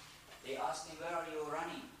market. They asked him, where are you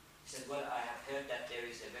running? He said, well, I have heard that there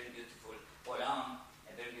is a very beautiful ghulam,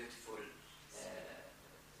 a very beautiful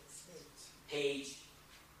page,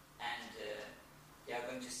 and they are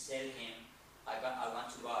going to sell him. I want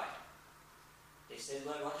to buy. They said,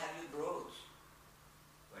 well, what have you brought?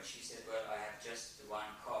 Well, she said, well, I have just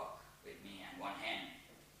one cock with me and one hen.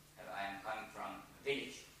 I am coming from a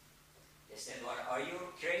village. They said, well, are you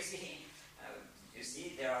crazy? You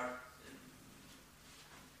see, there are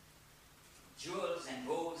jewels and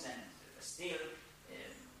golds, and still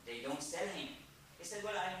they don't sell him. He said,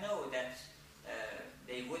 well, I know that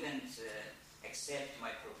they wouldn't accept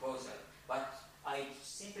my proposal, but I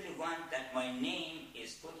simply want that my name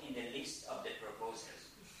is put in the list of the proposers.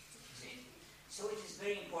 See? So it is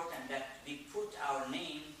very important that we put our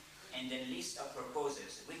name in the list of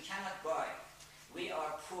proposers. We cannot buy. We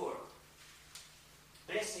are poor.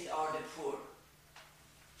 Blessed are the poor,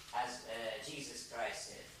 as Jesus Christ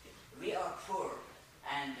said. We are poor,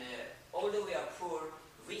 and although we are poor,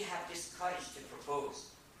 we have this courage to propose,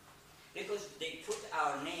 because they put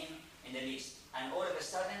our name in the list, and all of a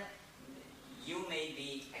sudden you may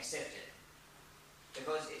be accepted,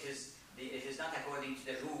 because it is not according to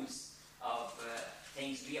the rules of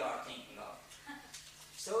things we are thinking of.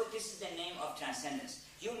 So this is the name of transcendence.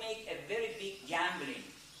 You make a very big gambling.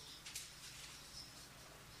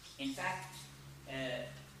 In fact,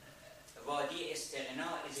 Wadi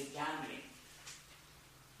Istighna is a gambling.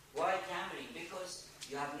 Why gambling? Because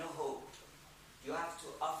you have no hope. You have to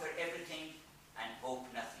offer everything and hope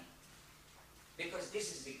nothing. Because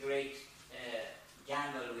this is the great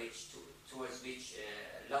gamble towards which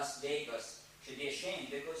Las Vegas should be ashamed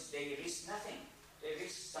because they risk nothing. They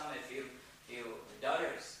risk a few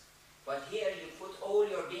dollars. But here you put all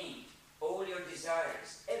your being, all your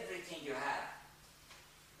desires, everything you have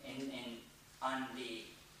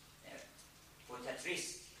put at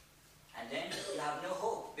risk. And then you have no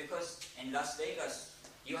hope, because in Las Vegas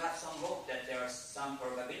you have some hope that there are some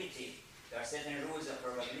probability, there are certain rules of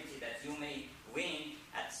probability that you may win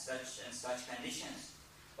at such and such conditions.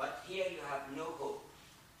 But here you have no hope.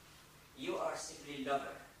 You are simply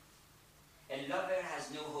lover. A lover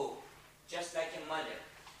has no hope, just like a mother.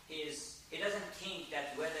 He doesn't think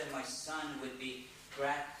that whether my son would be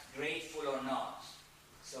grateful or not.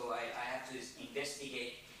 So I have to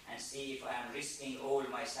investigate and see if I am risking all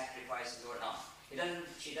my sacrifices or not.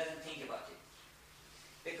 She doesn't think about it.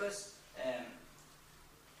 Because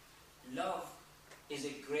love is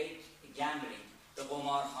a great gambling. به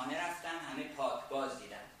قمارخانه رفتم همه پاک باز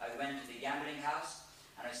دیدم. I went to the gambling house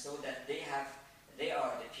and I saw that they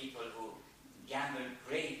are the people who gamble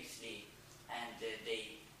greatly and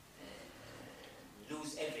they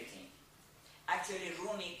lose everything. Actually,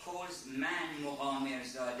 Rumi calls man مقامر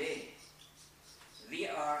زاده. We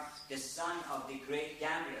are the son of the great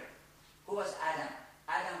gambler. Who was Adam?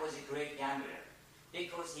 Adam was a great gambler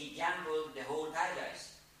because he gambled the whole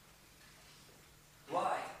paradise.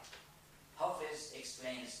 Why? Hafiz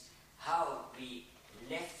explains how we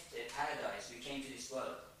left the paradise, we came to this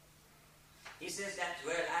world. He says that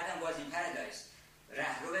where Adam was in paradise,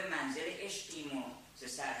 رهرو به منزل عشقیم و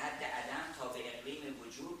ز سرحد عدم تا به اقلیم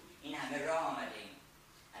وجود این همه راه آمدیم.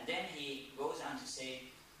 And then he goes on to say,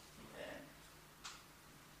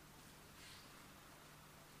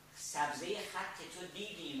 سبزه خط تو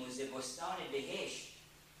دیدیم و ز بستان بهشت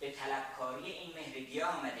به طلبکاری این مهرگیاه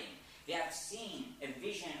آمدیم. We have seen a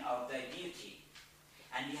vision of thy beauty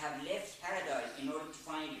and we have left paradise in order to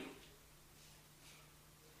find you.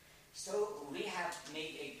 So we have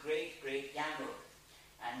made a great gamble.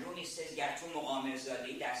 And Rumi says, گر تو مقامر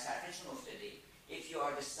زاده‌ای در صرفه چون افتاده‌ای. If you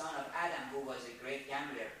are the son of Adam, who was a great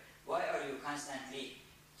gambler, why are you constantly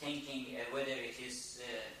thinking whether it is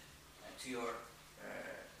to your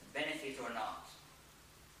benefit or not?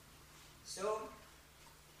 So,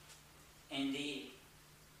 in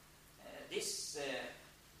this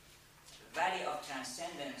valley of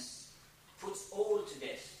transcendence puts all to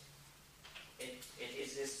death. It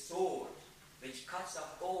is a sword which cuts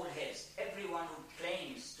off all heads. Everyone who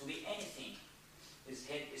claims to be anything, his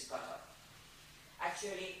head is cut off.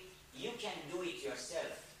 Actually, you can do it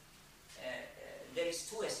yourself. There is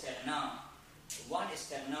two istighnā. One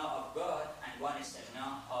istighnā of God and one istighnā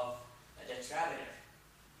of the traveler.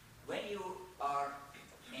 When you are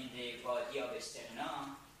in the body of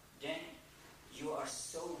istighnā, then you are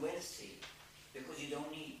so wealthy because you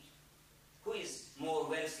don't need. Who is more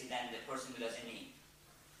wealthy than the person who doesn't need?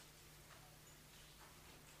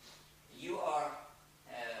 You are,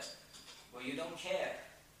 you don't care.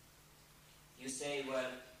 You say,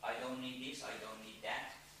 well, I don't need this, I don't need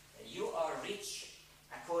that. You are rich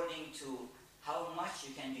according to how much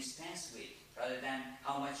you can dispense with, rather than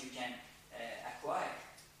how much you can acquire.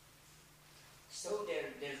 So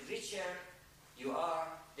the richer you are,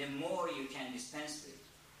 the more you can dispense with.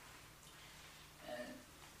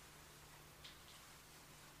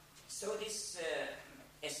 So this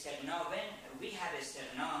istighnā, when we have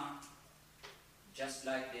istighnā, just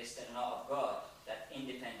like the istighnā of God, that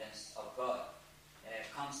independence of God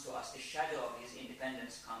comes to us, the shadow of His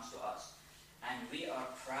independence comes to us, and we are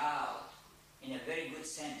proud in a very good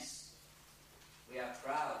sense. We are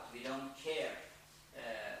proud, we don't care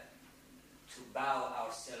to bow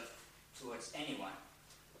ourselves towards anyone.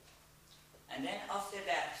 And then after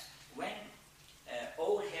that, when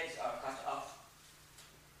all heads are cut off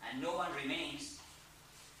and no one remains,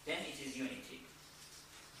 then it is unity.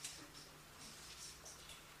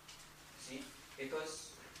 See? Because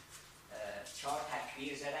چهار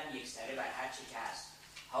تکبیر زدن یک سره بر هر چی که هست.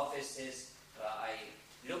 Hafiz says, I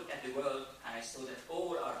looked at the world and I saw that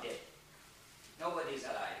all are dead. Nobody is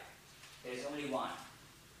alive. There is only one.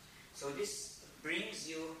 So this brings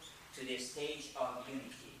you to the stage of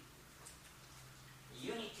unity.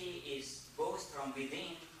 Unity is both from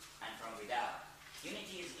within and from without.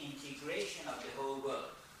 Unity is integration of the whole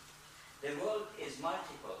world. The world is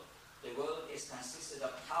multiple. The world is consisted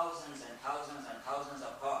of thousands and thousands and thousands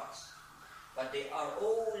of parts. But they are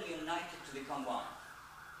all united to become one.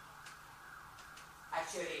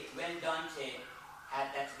 Actually, when Dante had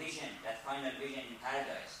that vision, that final vision in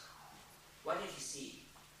paradise, what did he see?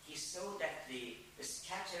 He saw that the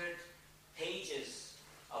scattered pages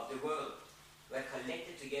of the world were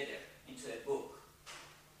collected together into a book,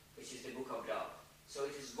 which is the book of love. So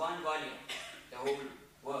it is one volume, the whole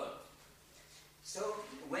world.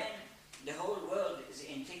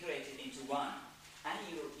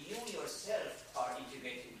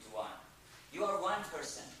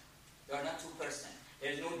 You are not two persons.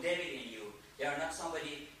 There is no devil in you. You are not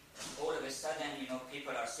somebody, all of a sudden,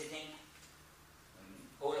 people are sitting,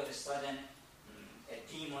 all of a sudden,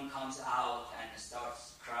 a demon comes out and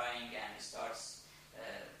starts crying and starts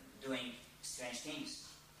doing strange things.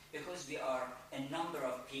 Because we are a number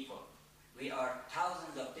of people. We are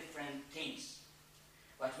thousands of different things.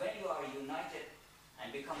 But when you are united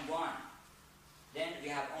and become one, then we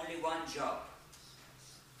have only one job.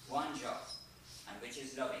 One job, and which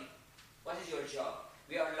is loving. What is your job?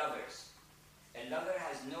 We are lovers. A lover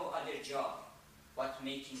has no other job but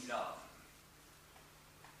making love.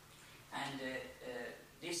 And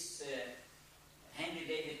this Henry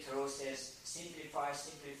David Thoreau says, simplify,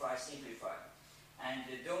 simplify, simplify. And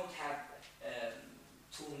don't have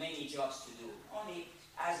too many jobs to do. Only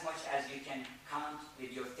as much as you can count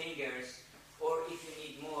with your fingers, or if you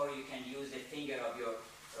need more, you can use the finger of your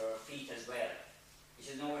feet as well, which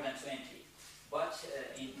is no more than 20. But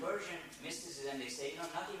in Persian mysticism, they say, no,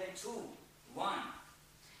 not even two, one.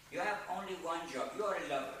 You have only one job. You are a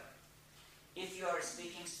lover. If you are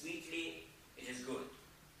speaking sweetly, it is good.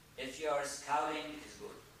 If you are scowling, it is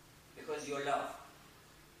good. Because you love.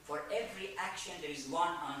 For every action, there is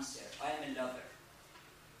one answer. I am a lover.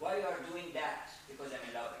 Why you are doing that? Because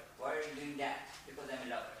I'm a lover. Why are you doing that? Because I'm a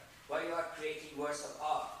lover. Why you are creating works of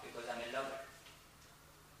art? Because I'm a lover.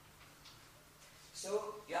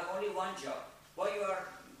 So you have only one job. Why you are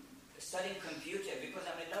studying computer? Because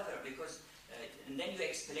I'm a lover. Because and then you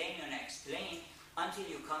explain and explain until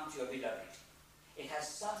you come to your beloved. It has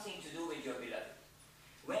something to do with your beloved.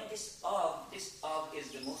 When this of is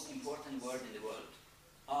the most important word in the world.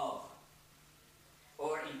 Of.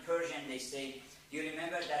 Or in Persian they say, you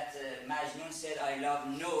remember that Majnun said, I love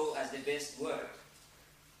no as the best word.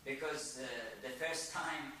 Because the first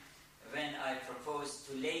time when I proposed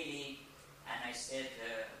to Layli, and I said,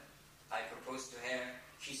 I proposed to her,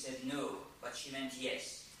 she said no, but she meant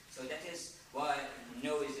yes. So that is why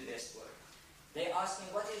no is the best word. They asked me,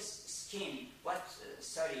 what is skin? What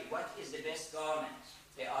is the best garment?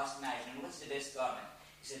 They asked Majnun, what's the best garment?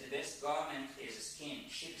 He said, the best garment is skin,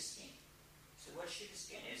 sheepskin. So what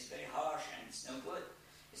sheepskin is very harsh and it's no good.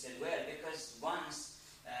 He said, well, because once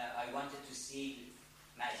I wanted to see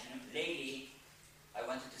Majnun, Layli, I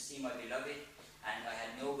wanted to see my beloved, and I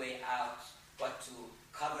had no way out but to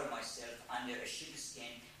cover myself under a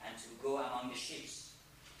sheepskin and to go among the sheep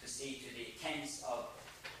to see to the tents of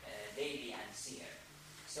Layli and see her.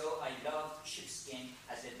 So I love sheepskin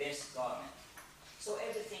as the best garment. So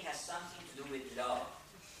everything has something to do with love.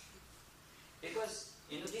 Because,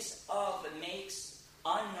 this of makes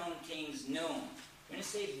unknown things known. When you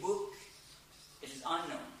say book, it is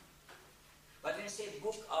unknown. But when you say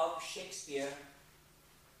book of Shakespeare,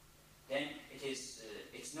 then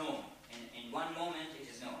it's known. In one moment, it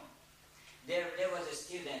is known. There was a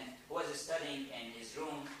student who was studying in his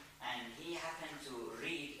room, and he happened to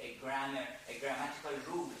read a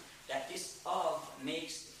grammatical rule that this of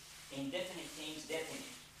makes indefinite things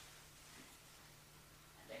definite.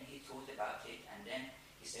 And then he thought about it, and then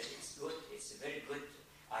he said, it's good, it's a very good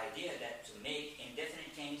idea that to make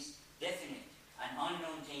indefinite things definite and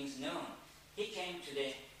unknown things known. He came to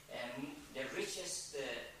the richest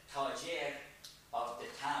tajir of the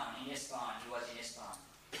town in Isfahan. He was in Isfahan.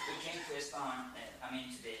 He came to Isfahan,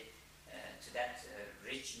 to that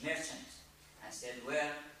rich merchant, and said,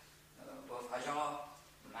 well,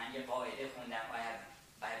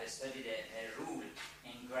 I have studied a rule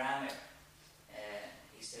in grammar.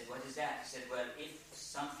 He said, what is that? He said, well, if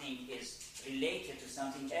something is related to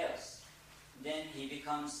something else, then he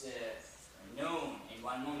becomes known in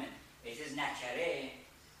one moment. It is nakare,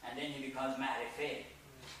 and then he becomes ma'rifeh.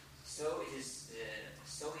 So it is.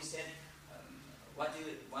 So he said, what do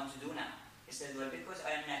you want to do now? He said, well, because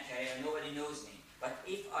I am nakare, nobody knows me. But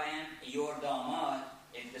if I am your damad,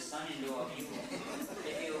 if the son-in-law of you,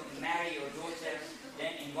 if you marry your daughter,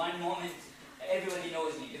 then in one moment everybody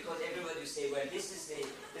knows me, because everybody will say, well, this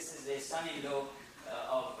is the son-in-law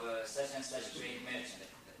of such and such great merchant.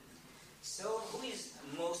 So who is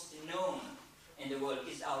most known in the world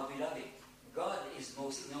is our beloved. God is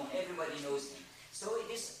most known. Everybody knows him. So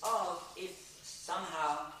this of, if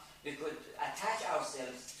somehow we could attach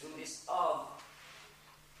ourselves to this of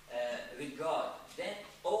with God, then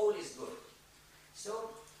all is good.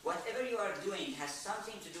 So whatever you are doing has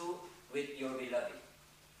something to do with your beloved.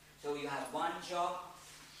 So you have one job,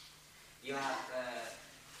 you have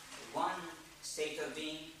one state of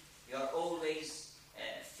being, you are always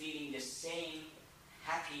feeling the same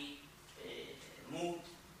happy mood,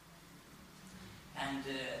 and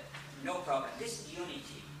no problem. This is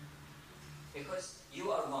unity, because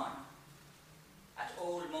you are one. At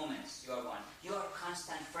all moments you are one. You are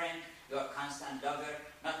constant friends. friend, you are a constant lover,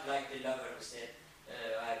 not like the lover who said,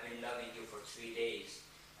 I've been loving you for 3 days,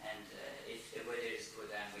 and if the weather is good,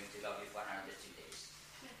 I'm going to love you for another 2 days.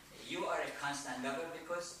 You are a constant lover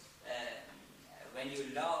because when you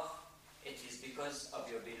love, it is because of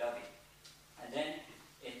your beloved. And then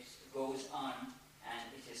it goes on and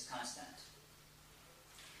it is constant.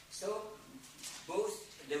 So both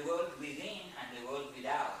the world within and the world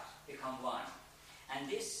without become one. And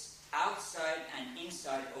this outside and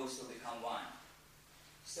inside also become one.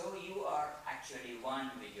 So you are actually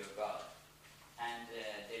one with your God. And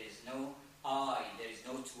there is no I, there is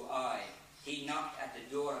no two I. He knocked at the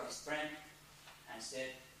door of his friend and said,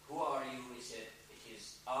 who are you? He said, it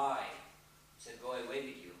is I. He said, go away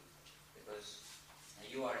with you, because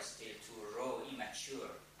you are still too raw, immature.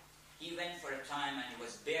 He went for a time and he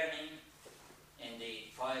was burning in the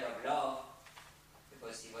fire of love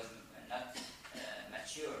because he was not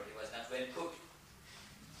mature, he was not well cooked.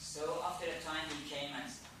 So after a time he came and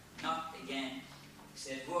knocked again. He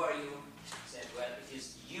said, who are you? He said, well, it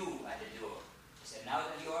is you at the door. He said, now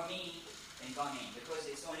that you are me, then come in, because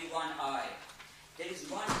it's only one I. There is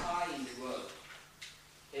one I in the world.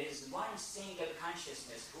 There is one single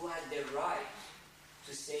consciousness who has the right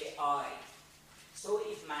to say I. So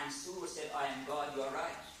if Mansour said, I am God, you are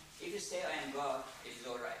right. If you say, I am God, it is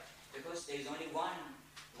all right. Because there is only one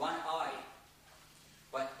I.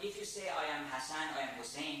 But if you say, I am Hassan, I am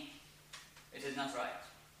Hussein, it is not right.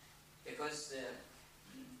 Because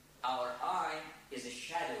our I is a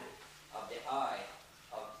shadow of the I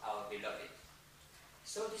of our beloved.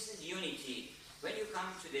 So this is unity. When you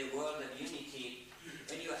come to the world of unity,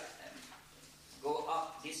 when you go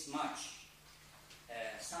up this much,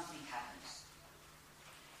 something happens.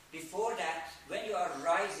 Before that, when you are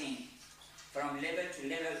rising from level to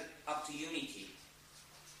level up to unity,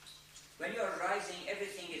 when you are rising,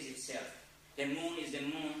 everything is itself. The moon is the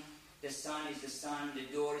moon, the sun is the sun,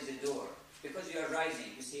 the door is the door. Because you are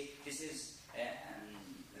rising, you see, this is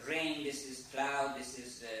rain, this is cloud, this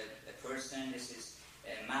is a person, this is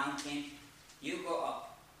a mountain. You go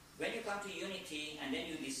up. When you come to unity and then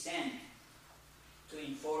you descend to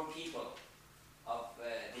inform people of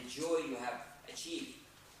the joy you have achieved,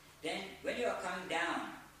 then when you are coming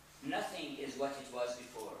down, nothing is what it was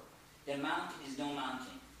before. The mountain is no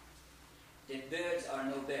mountain. The birds are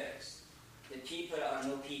no birds. The people are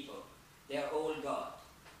no people. They are all God.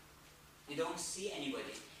 You don't see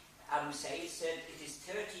anybody. Abu Sa'id said, it is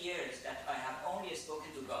 30 years that I have only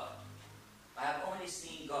spoken to God. I have only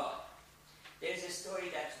seen God. There's a story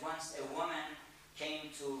that once a woman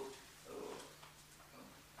came to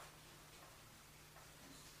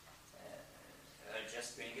I'll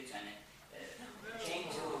just bring it and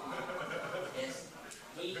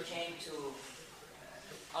he came to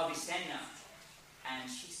Avicenna, and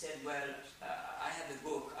she said, well, I have a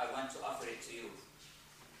book, I want to offer it to you.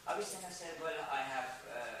 Avicenna said, well, I have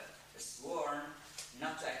sworn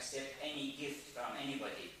not to accept any gift from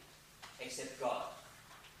anybody except God.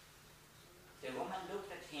 The woman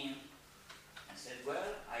looked at him and said,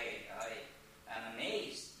 well, I am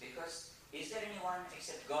amazed, because is there anyone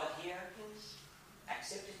except God here?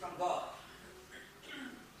 Accept it from God.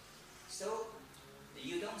 So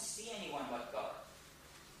you don't see anyone but God.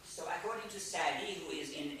 So according to Sadi, who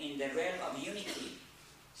is in the realm of unity,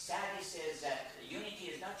 Sadi says that unity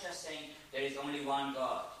is not just saying there is only one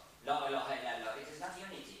God. La ilaha illallah. It is not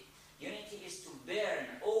unity. Unity is to burn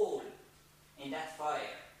all in that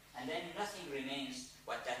fire, and then nothing remains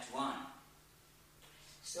but that one.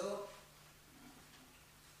 So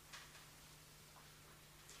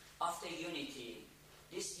after unity,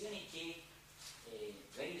 this unity,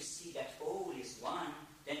 when you see that all is one,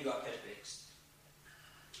 then you are perplexed.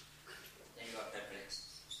 Then you are perplexed.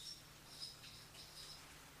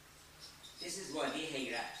 This is Wadi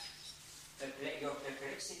Hayrat. Your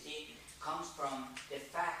perplexity comes from the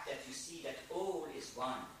fact that you see that all is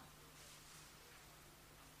one.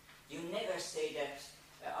 You never say that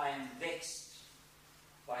I am vexed,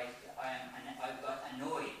 I got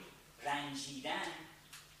annoyed, ranjidan.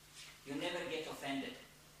 You never get offended,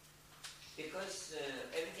 because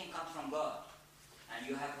everything comes from God, and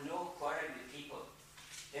you have no quarrel with people.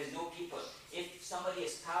 There's no people. If somebody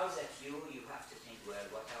scowls at you, you have to think, well,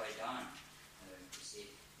 what have I done? You see,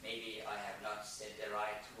 maybe I have not said the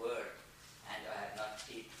right word, and I have not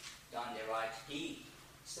done the right deed.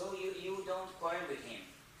 So you don't quarrel with him.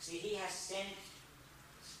 See, he has sent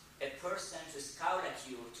a person to scowl at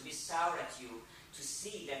you, to be sour at you, to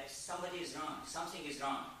see that somebody is wrong, something is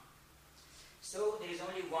wrong. So there is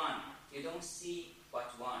only one. You don't see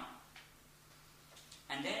but one.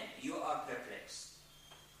 And then you are perplexed.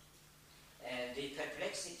 the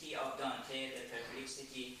perplexity of Dante, the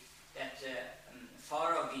perplexity that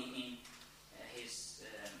Farabi in his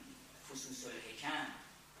Fusus al-Hikam,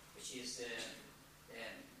 which is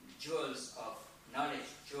jewels of knowledge,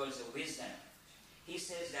 jewels of wisdom, he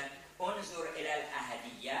says that Unzur ilal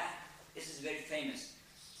ahadiyyah, this is very famous,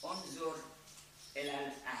 Unzur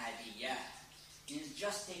ilal ahadiyyah means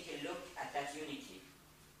just take a look at that unity.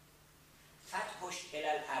 Fathush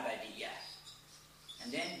ilal abadiyyah,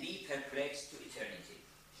 and then be perplexed to eternity.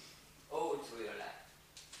 All through your life.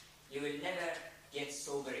 You will never get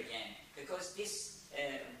sober again, because this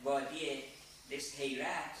Wadi, this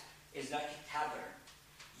Hayrat, is like a tavern.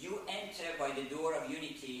 You enter by the door of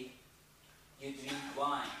unity, you drink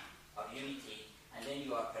wine of unity, and then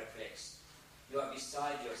you are perplexed. You are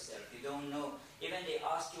beside yourself. You don't know. Even they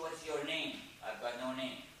ask you, what's your name? I've got no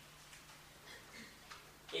name.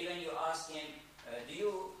 Even you ask him,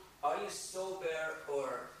 are you sober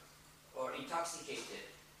or intoxicated?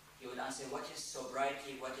 He would answer, what is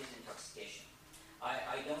sobriety, what is intoxication?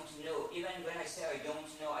 I don't know. Even when I say I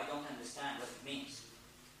don't know, I don't understand what it means.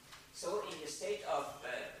 So in the state of,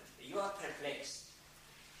 you are perplexed,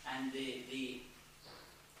 and the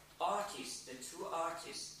artist, the true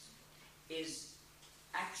artist, is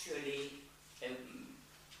actually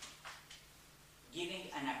giving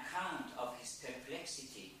an account of his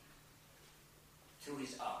perplexity through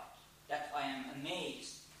his art. That I am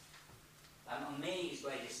amazed. I'm amazed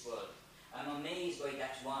by this world. I'm amazed by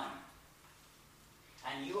that one.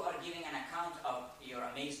 And you are giving an account of your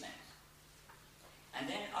amazement. And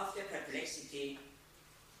then after perplexity,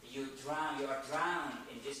 you are drowned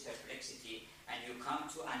in this perplexity, and you come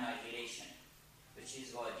to annihilation, which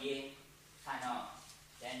is Wadi Fana.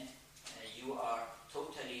 Then you are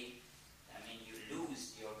totally, you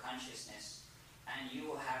lose your consciousness, and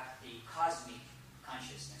you have the cosmic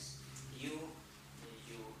consciousness. You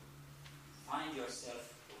find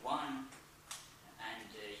yourself one, and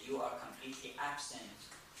you are completely absent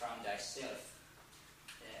from thyself.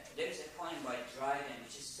 There is a poem by Dryden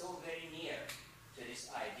which is so very near to this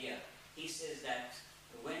idea. He says that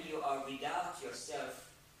when you are without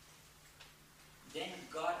yourself, then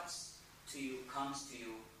God comes to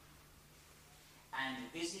you and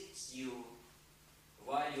visits you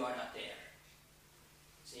while you are not there.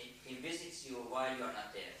 See, he visits you while you are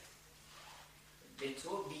not there. He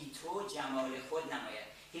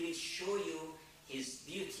will show you his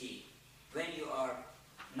beauty when you are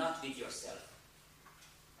not with yourself.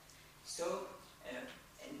 So,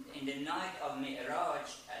 in the night of Mi'raj,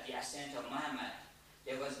 at the ascent of Muhammad,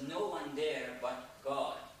 there was no one there but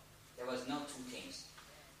God. There was no two things.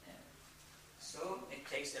 So, it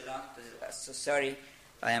takes a lot. So sorry,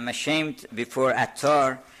 I am ashamed before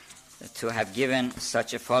Attar to have given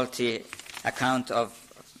such a faulty account of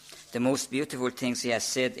the most beautiful things he has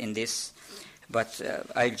said in this. But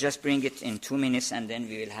I'll just bring it in 2 minutes, and then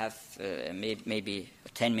we will have maybe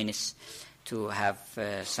 10 minutes to have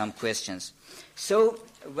some questions. So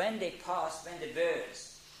when the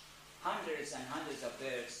birds, hundreds and hundreds of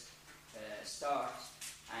birds start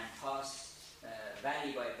and pass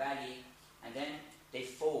valley by valley, and then they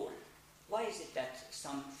fall. Why is it that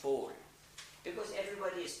some fall? Because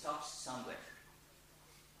everybody stops somewhere.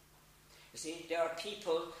 You see, there are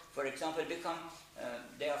people, for example,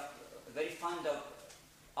 they are very fond of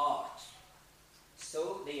art.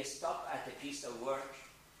 So they stop at a piece of work,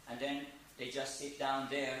 and then they just sit down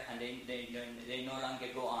there, and they no longer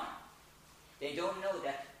go on. They don't know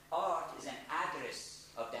that art is an address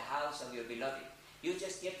of the house of your beloved. You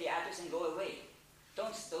just get the address and go away.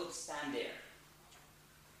 Don't stand there.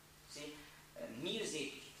 See,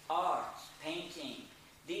 music, art, painting,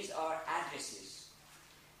 these are addresses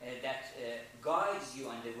that guides you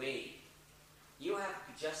on the way. You have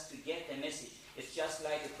just to get the message. It's just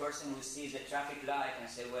like a person who sees a traffic light and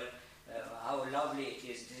say, well, how lovely it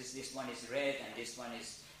is. This one is red and this one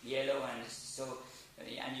is yellow, and so,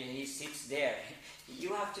 and he sits there.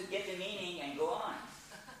 You have to get the meaning and go on.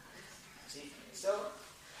 See? So,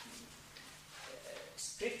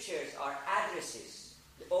 scriptures are addresses.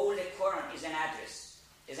 All the Quran is an address,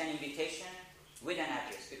 is an invitation with an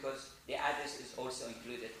address, because the address is also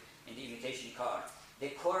included in the invitation card. The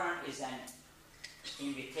Quran is an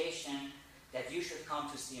invitation that you should come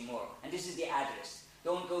to see more. And this is the address.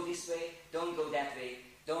 Don't go this way, don't go that way,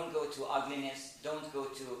 don't go to ugliness, don't go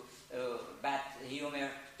to bad humor,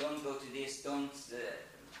 don't go to this, don't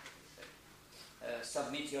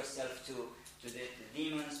submit yourself to the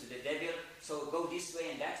demons, to the devil. So go this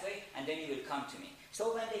way and that way, and then you will come to me.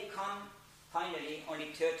 So when they come, finally,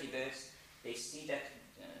 only 30 birds, they see that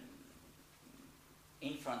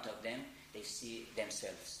in front of them, they see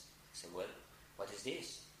themselves. So, well, what is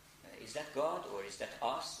this? is that God, or is that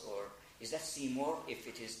us, or is that Seymour?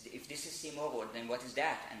 If this is Seymour, well, then what is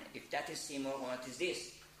that? And if that is Seymour, what is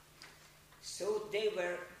this? So they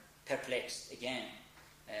were perplexed again.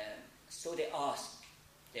 So they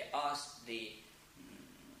asked the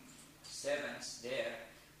servants there,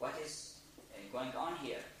 what is going on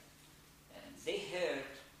here? They heard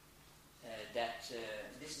that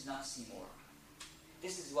this is not Seymour.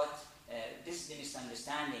 This is the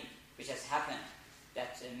misunderstanding which has happened,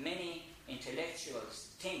 that many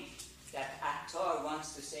intellectuals think that Attar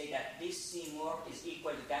wants to say that this Seymour is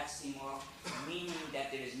equal to that Seymour, meaning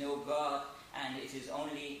that there is no God and it is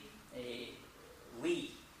only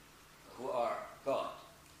we who are God.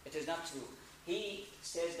 It is not true. He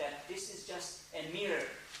says that this is just a mirror.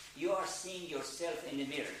 You are seeing yourself in the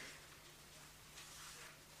mirror.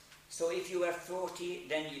 So if you were 40,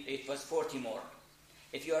 then it was 40 more.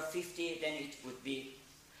 If you are 50, then it would be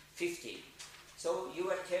 50. So you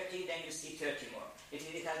were 30, then you see 30 more. It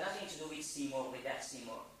has nothing to do with Seymour, with that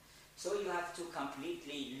Seymour. So you have to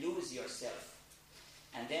completely lose yourself.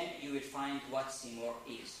 And then you will find what Seymour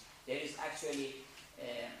is. There is actually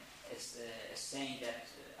a saying that,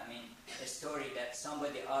 a story that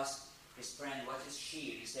somebody asked his friend, what is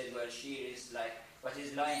sheer? He said, well, sheer is like, what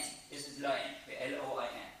is lion? This is lion,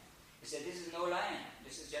 L-O-I-N. He said, this is no lion,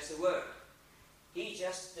 this is just a word. He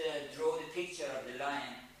just drew the picture of the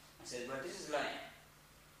lion and said, well, this is lion.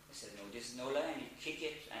 He said, no, this is no lion. You kick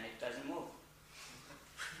it and it doesn't move.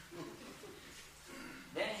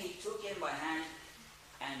 Then he took him by hand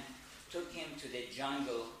and took him to the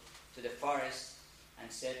jungle, to the forest,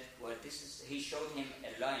 and said, well, he showed him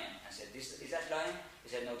a lion and said, is that lion? He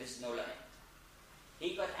said, no, this is no lion.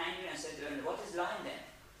 He got angry and said, well, what is lion then?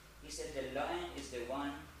 He said, the lion is the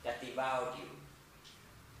one that devoured you.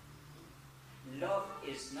 Love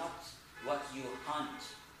is not what you hunt,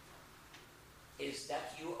 is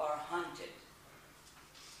that you are hunted.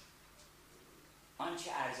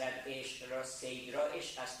 آنچه ارزد عشق را صید را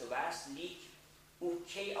عشق است و بس، لیک او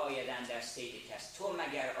کی آیدن در صید کس، تو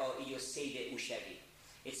مگر آیی و صید او شوی.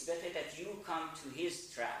 It's better that you come to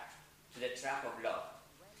his trap, to the trap of love.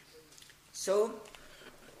 So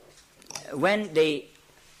when they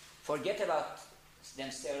forget about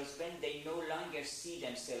themselves, when they no longer see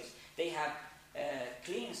themselves, they have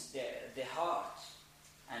cleansed the heart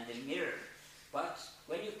and the mirror. But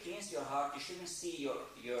when you cleanse your heart, you shouldn't see your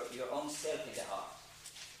own self in the heart.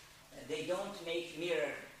 They don't make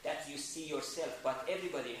mirror that you see yourself, but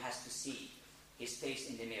everybody has to see his face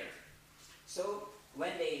in the mirror. So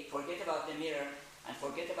when they forget about the mirror and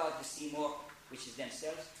forget about the Seymour, which is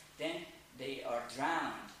themselves, then they are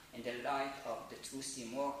drowned in the light of the true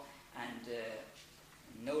Seymour, and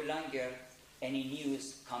no longer any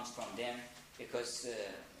news comes from them, because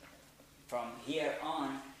from here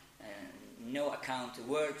on, no account,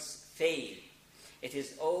 words fail. It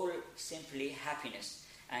is all simply happiness,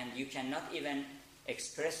 and you cannot even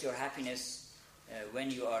express your happiness when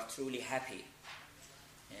you are truly happy.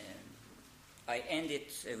 I end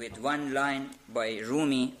it with one line by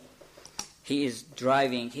Rumi. He is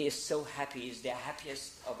driving, he is so happy, he is the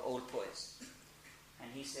happiest of all poets.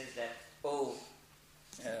 And he says that, oh,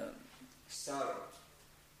 sorrow,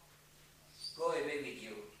 go away with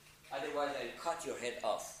you, otherwise I'll cut your head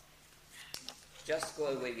off. Just go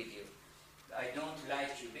away with you. I don't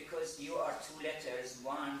like you, because you are two letters.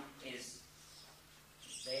 One is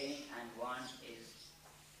plain and one is...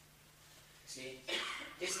 See,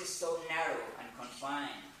 this is so narrow and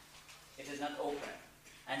confined. It is not open.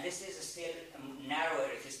 And this is still narrower,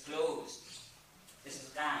 it is closed. This is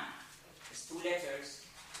Qam. It's two letters.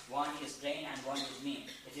 One is plain and one is mean.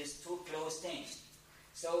 It is two closed things.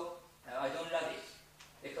 So I don't love it,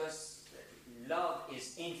 because love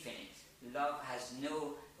is infinite. Love has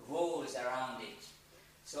no walls around it.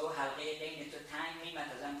 So حلقه قین تو تنگ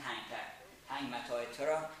میمد از آن تنگتر. تنگ متاع تو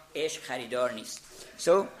را عشق خریدار نیست.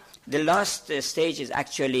 So the last stage is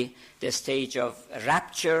actually the stage of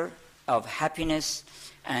rapture, of happiness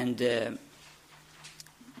and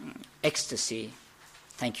ecstasy.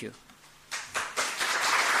 Thank you.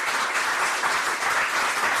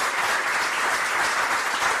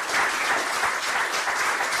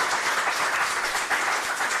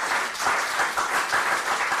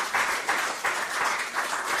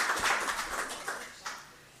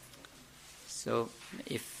 So,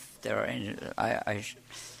 if there are any, I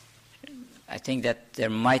think that there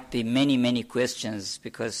might be many questions,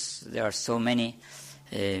 because there are so many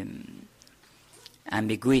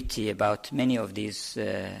ambiguity about many of these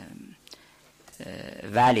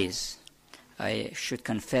valleys. I should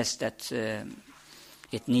confess that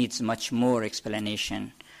it needs much more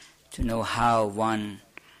explanation to know how one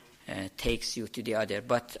takes you to the other.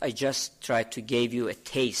 But I just tried to give you a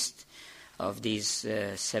taste of these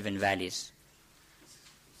 7 valleys.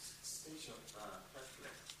 Station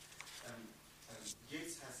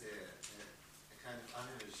Gates has a kind of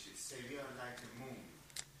analogy. Say we are like a moon.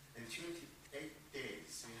 In 28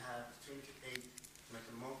 days, we have 28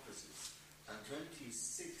 metamorphoses, and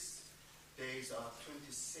 26 days are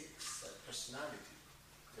 26 personality.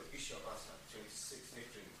 So each of us have 26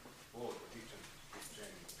 different world, different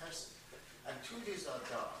person. And 2 days are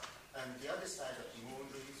dark, and the other side of the moon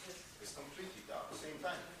is completely dark. So in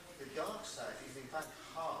fact, the dark side is in fact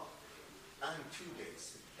half and 2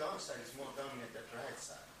 days. The dark side is more dominant than the right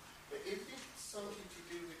side. But is it something to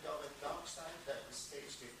do with our dark side that the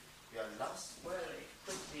stage that we are lost? Well, it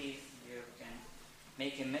could be you can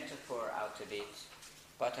make a metaphor out of it,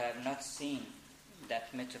 but I have not seen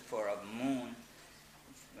that metaphor of moon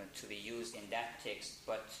to be used in that text.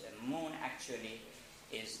 But moon actually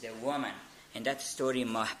is the woman. In that story,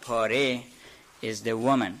 Mahpare is the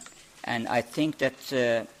woman. And I think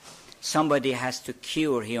that somebody has to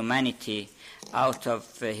cure humanity out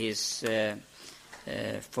of his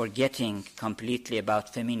forgetting completely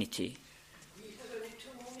about femininity. We have only 2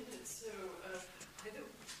 more minutes, so I do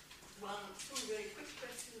 2 very quick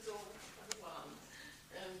questions or one.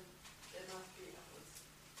 There must be others.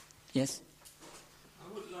 Yes?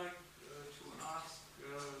 I would like to ask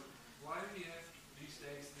why we have these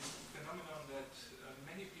days this phenomenon that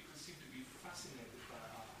many people seem to be fascinated by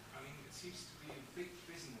art. I mean, it seems to be a big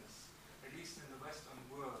business, at least in the Western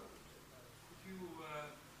world. Could you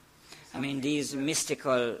I mean, these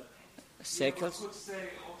mystical circles? You could say,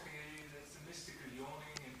 okay, that's a mystical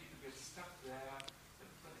yawning and people get stuck there,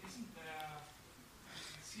 but isn't there,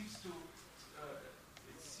 it seems to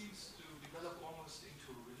develop almost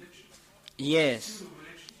into religion. Yes.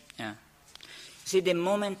 Pseudo-religion. Yeah. See, the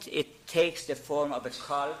moment it takes the form of a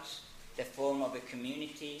cult, the form of a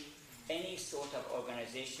community, any sort of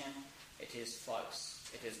organization, it is false.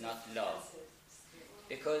 It is not love.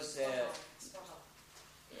 Because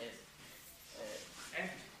And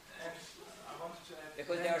I wanted to add...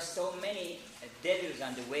 because there are so many devils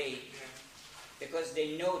on the way, because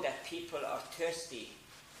they know that people are thirsty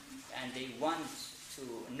and they want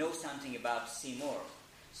to know something about Seymour.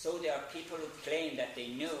 So there are people who claim that they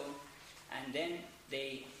know, and then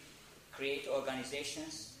they create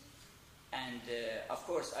organizations. And of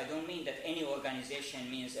course, I don't mean that any organization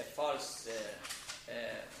means a false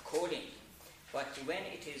calling, but when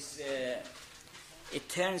it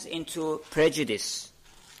turns into prejudice,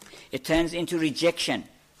 it turns into rejection.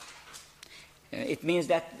 It means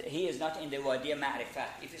that he is not in the Wadi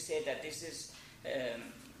Ma'rifat. If you say that this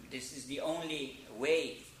is the only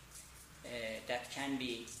way that can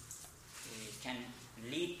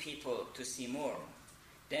lead people to see more,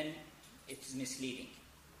 then it's misleading.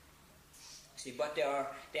 See, but there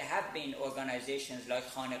have been organizations like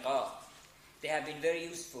Khanaqah. They have been very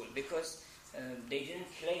useful because they didn't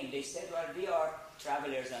claim. They said, well, we are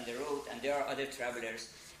travelers on the road and there are other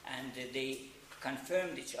travelers, and they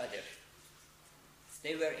confirmed each other.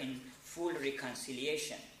 They were in full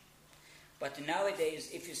reconciliation. But nowadays,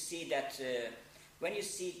 if you see that when you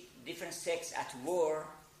see different sects at war,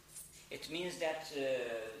 it means that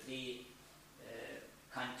the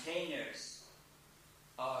containers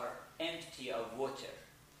are empty of water.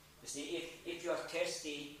 You see, if you are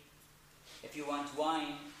thirsty, if you want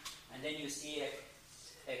wine, and then you see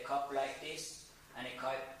a cup like this, and a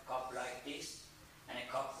cup like this, and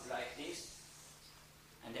a cup like this,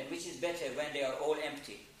 and then which is better when they are all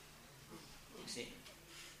empty? You see,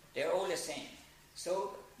 they are all the same.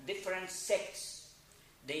 So different sects,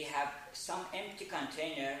 they have some empty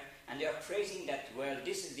container, and they are praising that, well,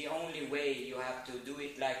 this is the only way, you have to do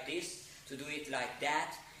it like this, to do it like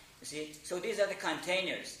that. You see, so these are the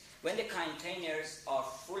containers. When the containers are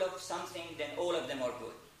full of something, then all of them are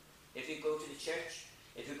good. If you go to the church,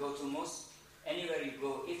 if you go to mosque, anywhere you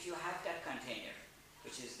go, if you have that container,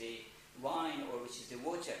 which is the wine or which is the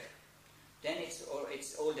water, then it's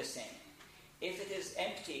all the same. If it is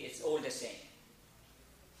empty, it's all the same.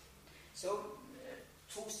 So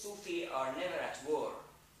two Sufi are never at war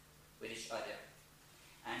with each other.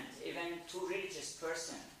 And even two religious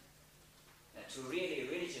person, two really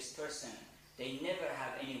religious person, they never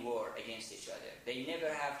have any war against each other. They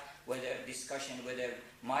never have discussion whether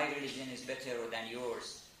my religion is better than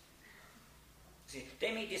yours. See,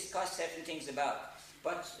 they may discuss certain things about,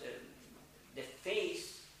 but the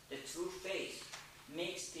faith, the true faith,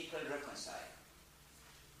 makes people reconcile.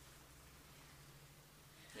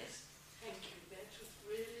 Yes? Thank you. That was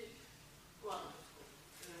really wonderful.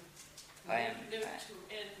 I am- to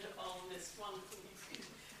end on this wonderful meeting.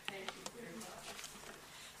 Thank you very much.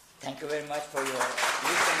 Thank you very much for your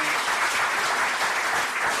listening.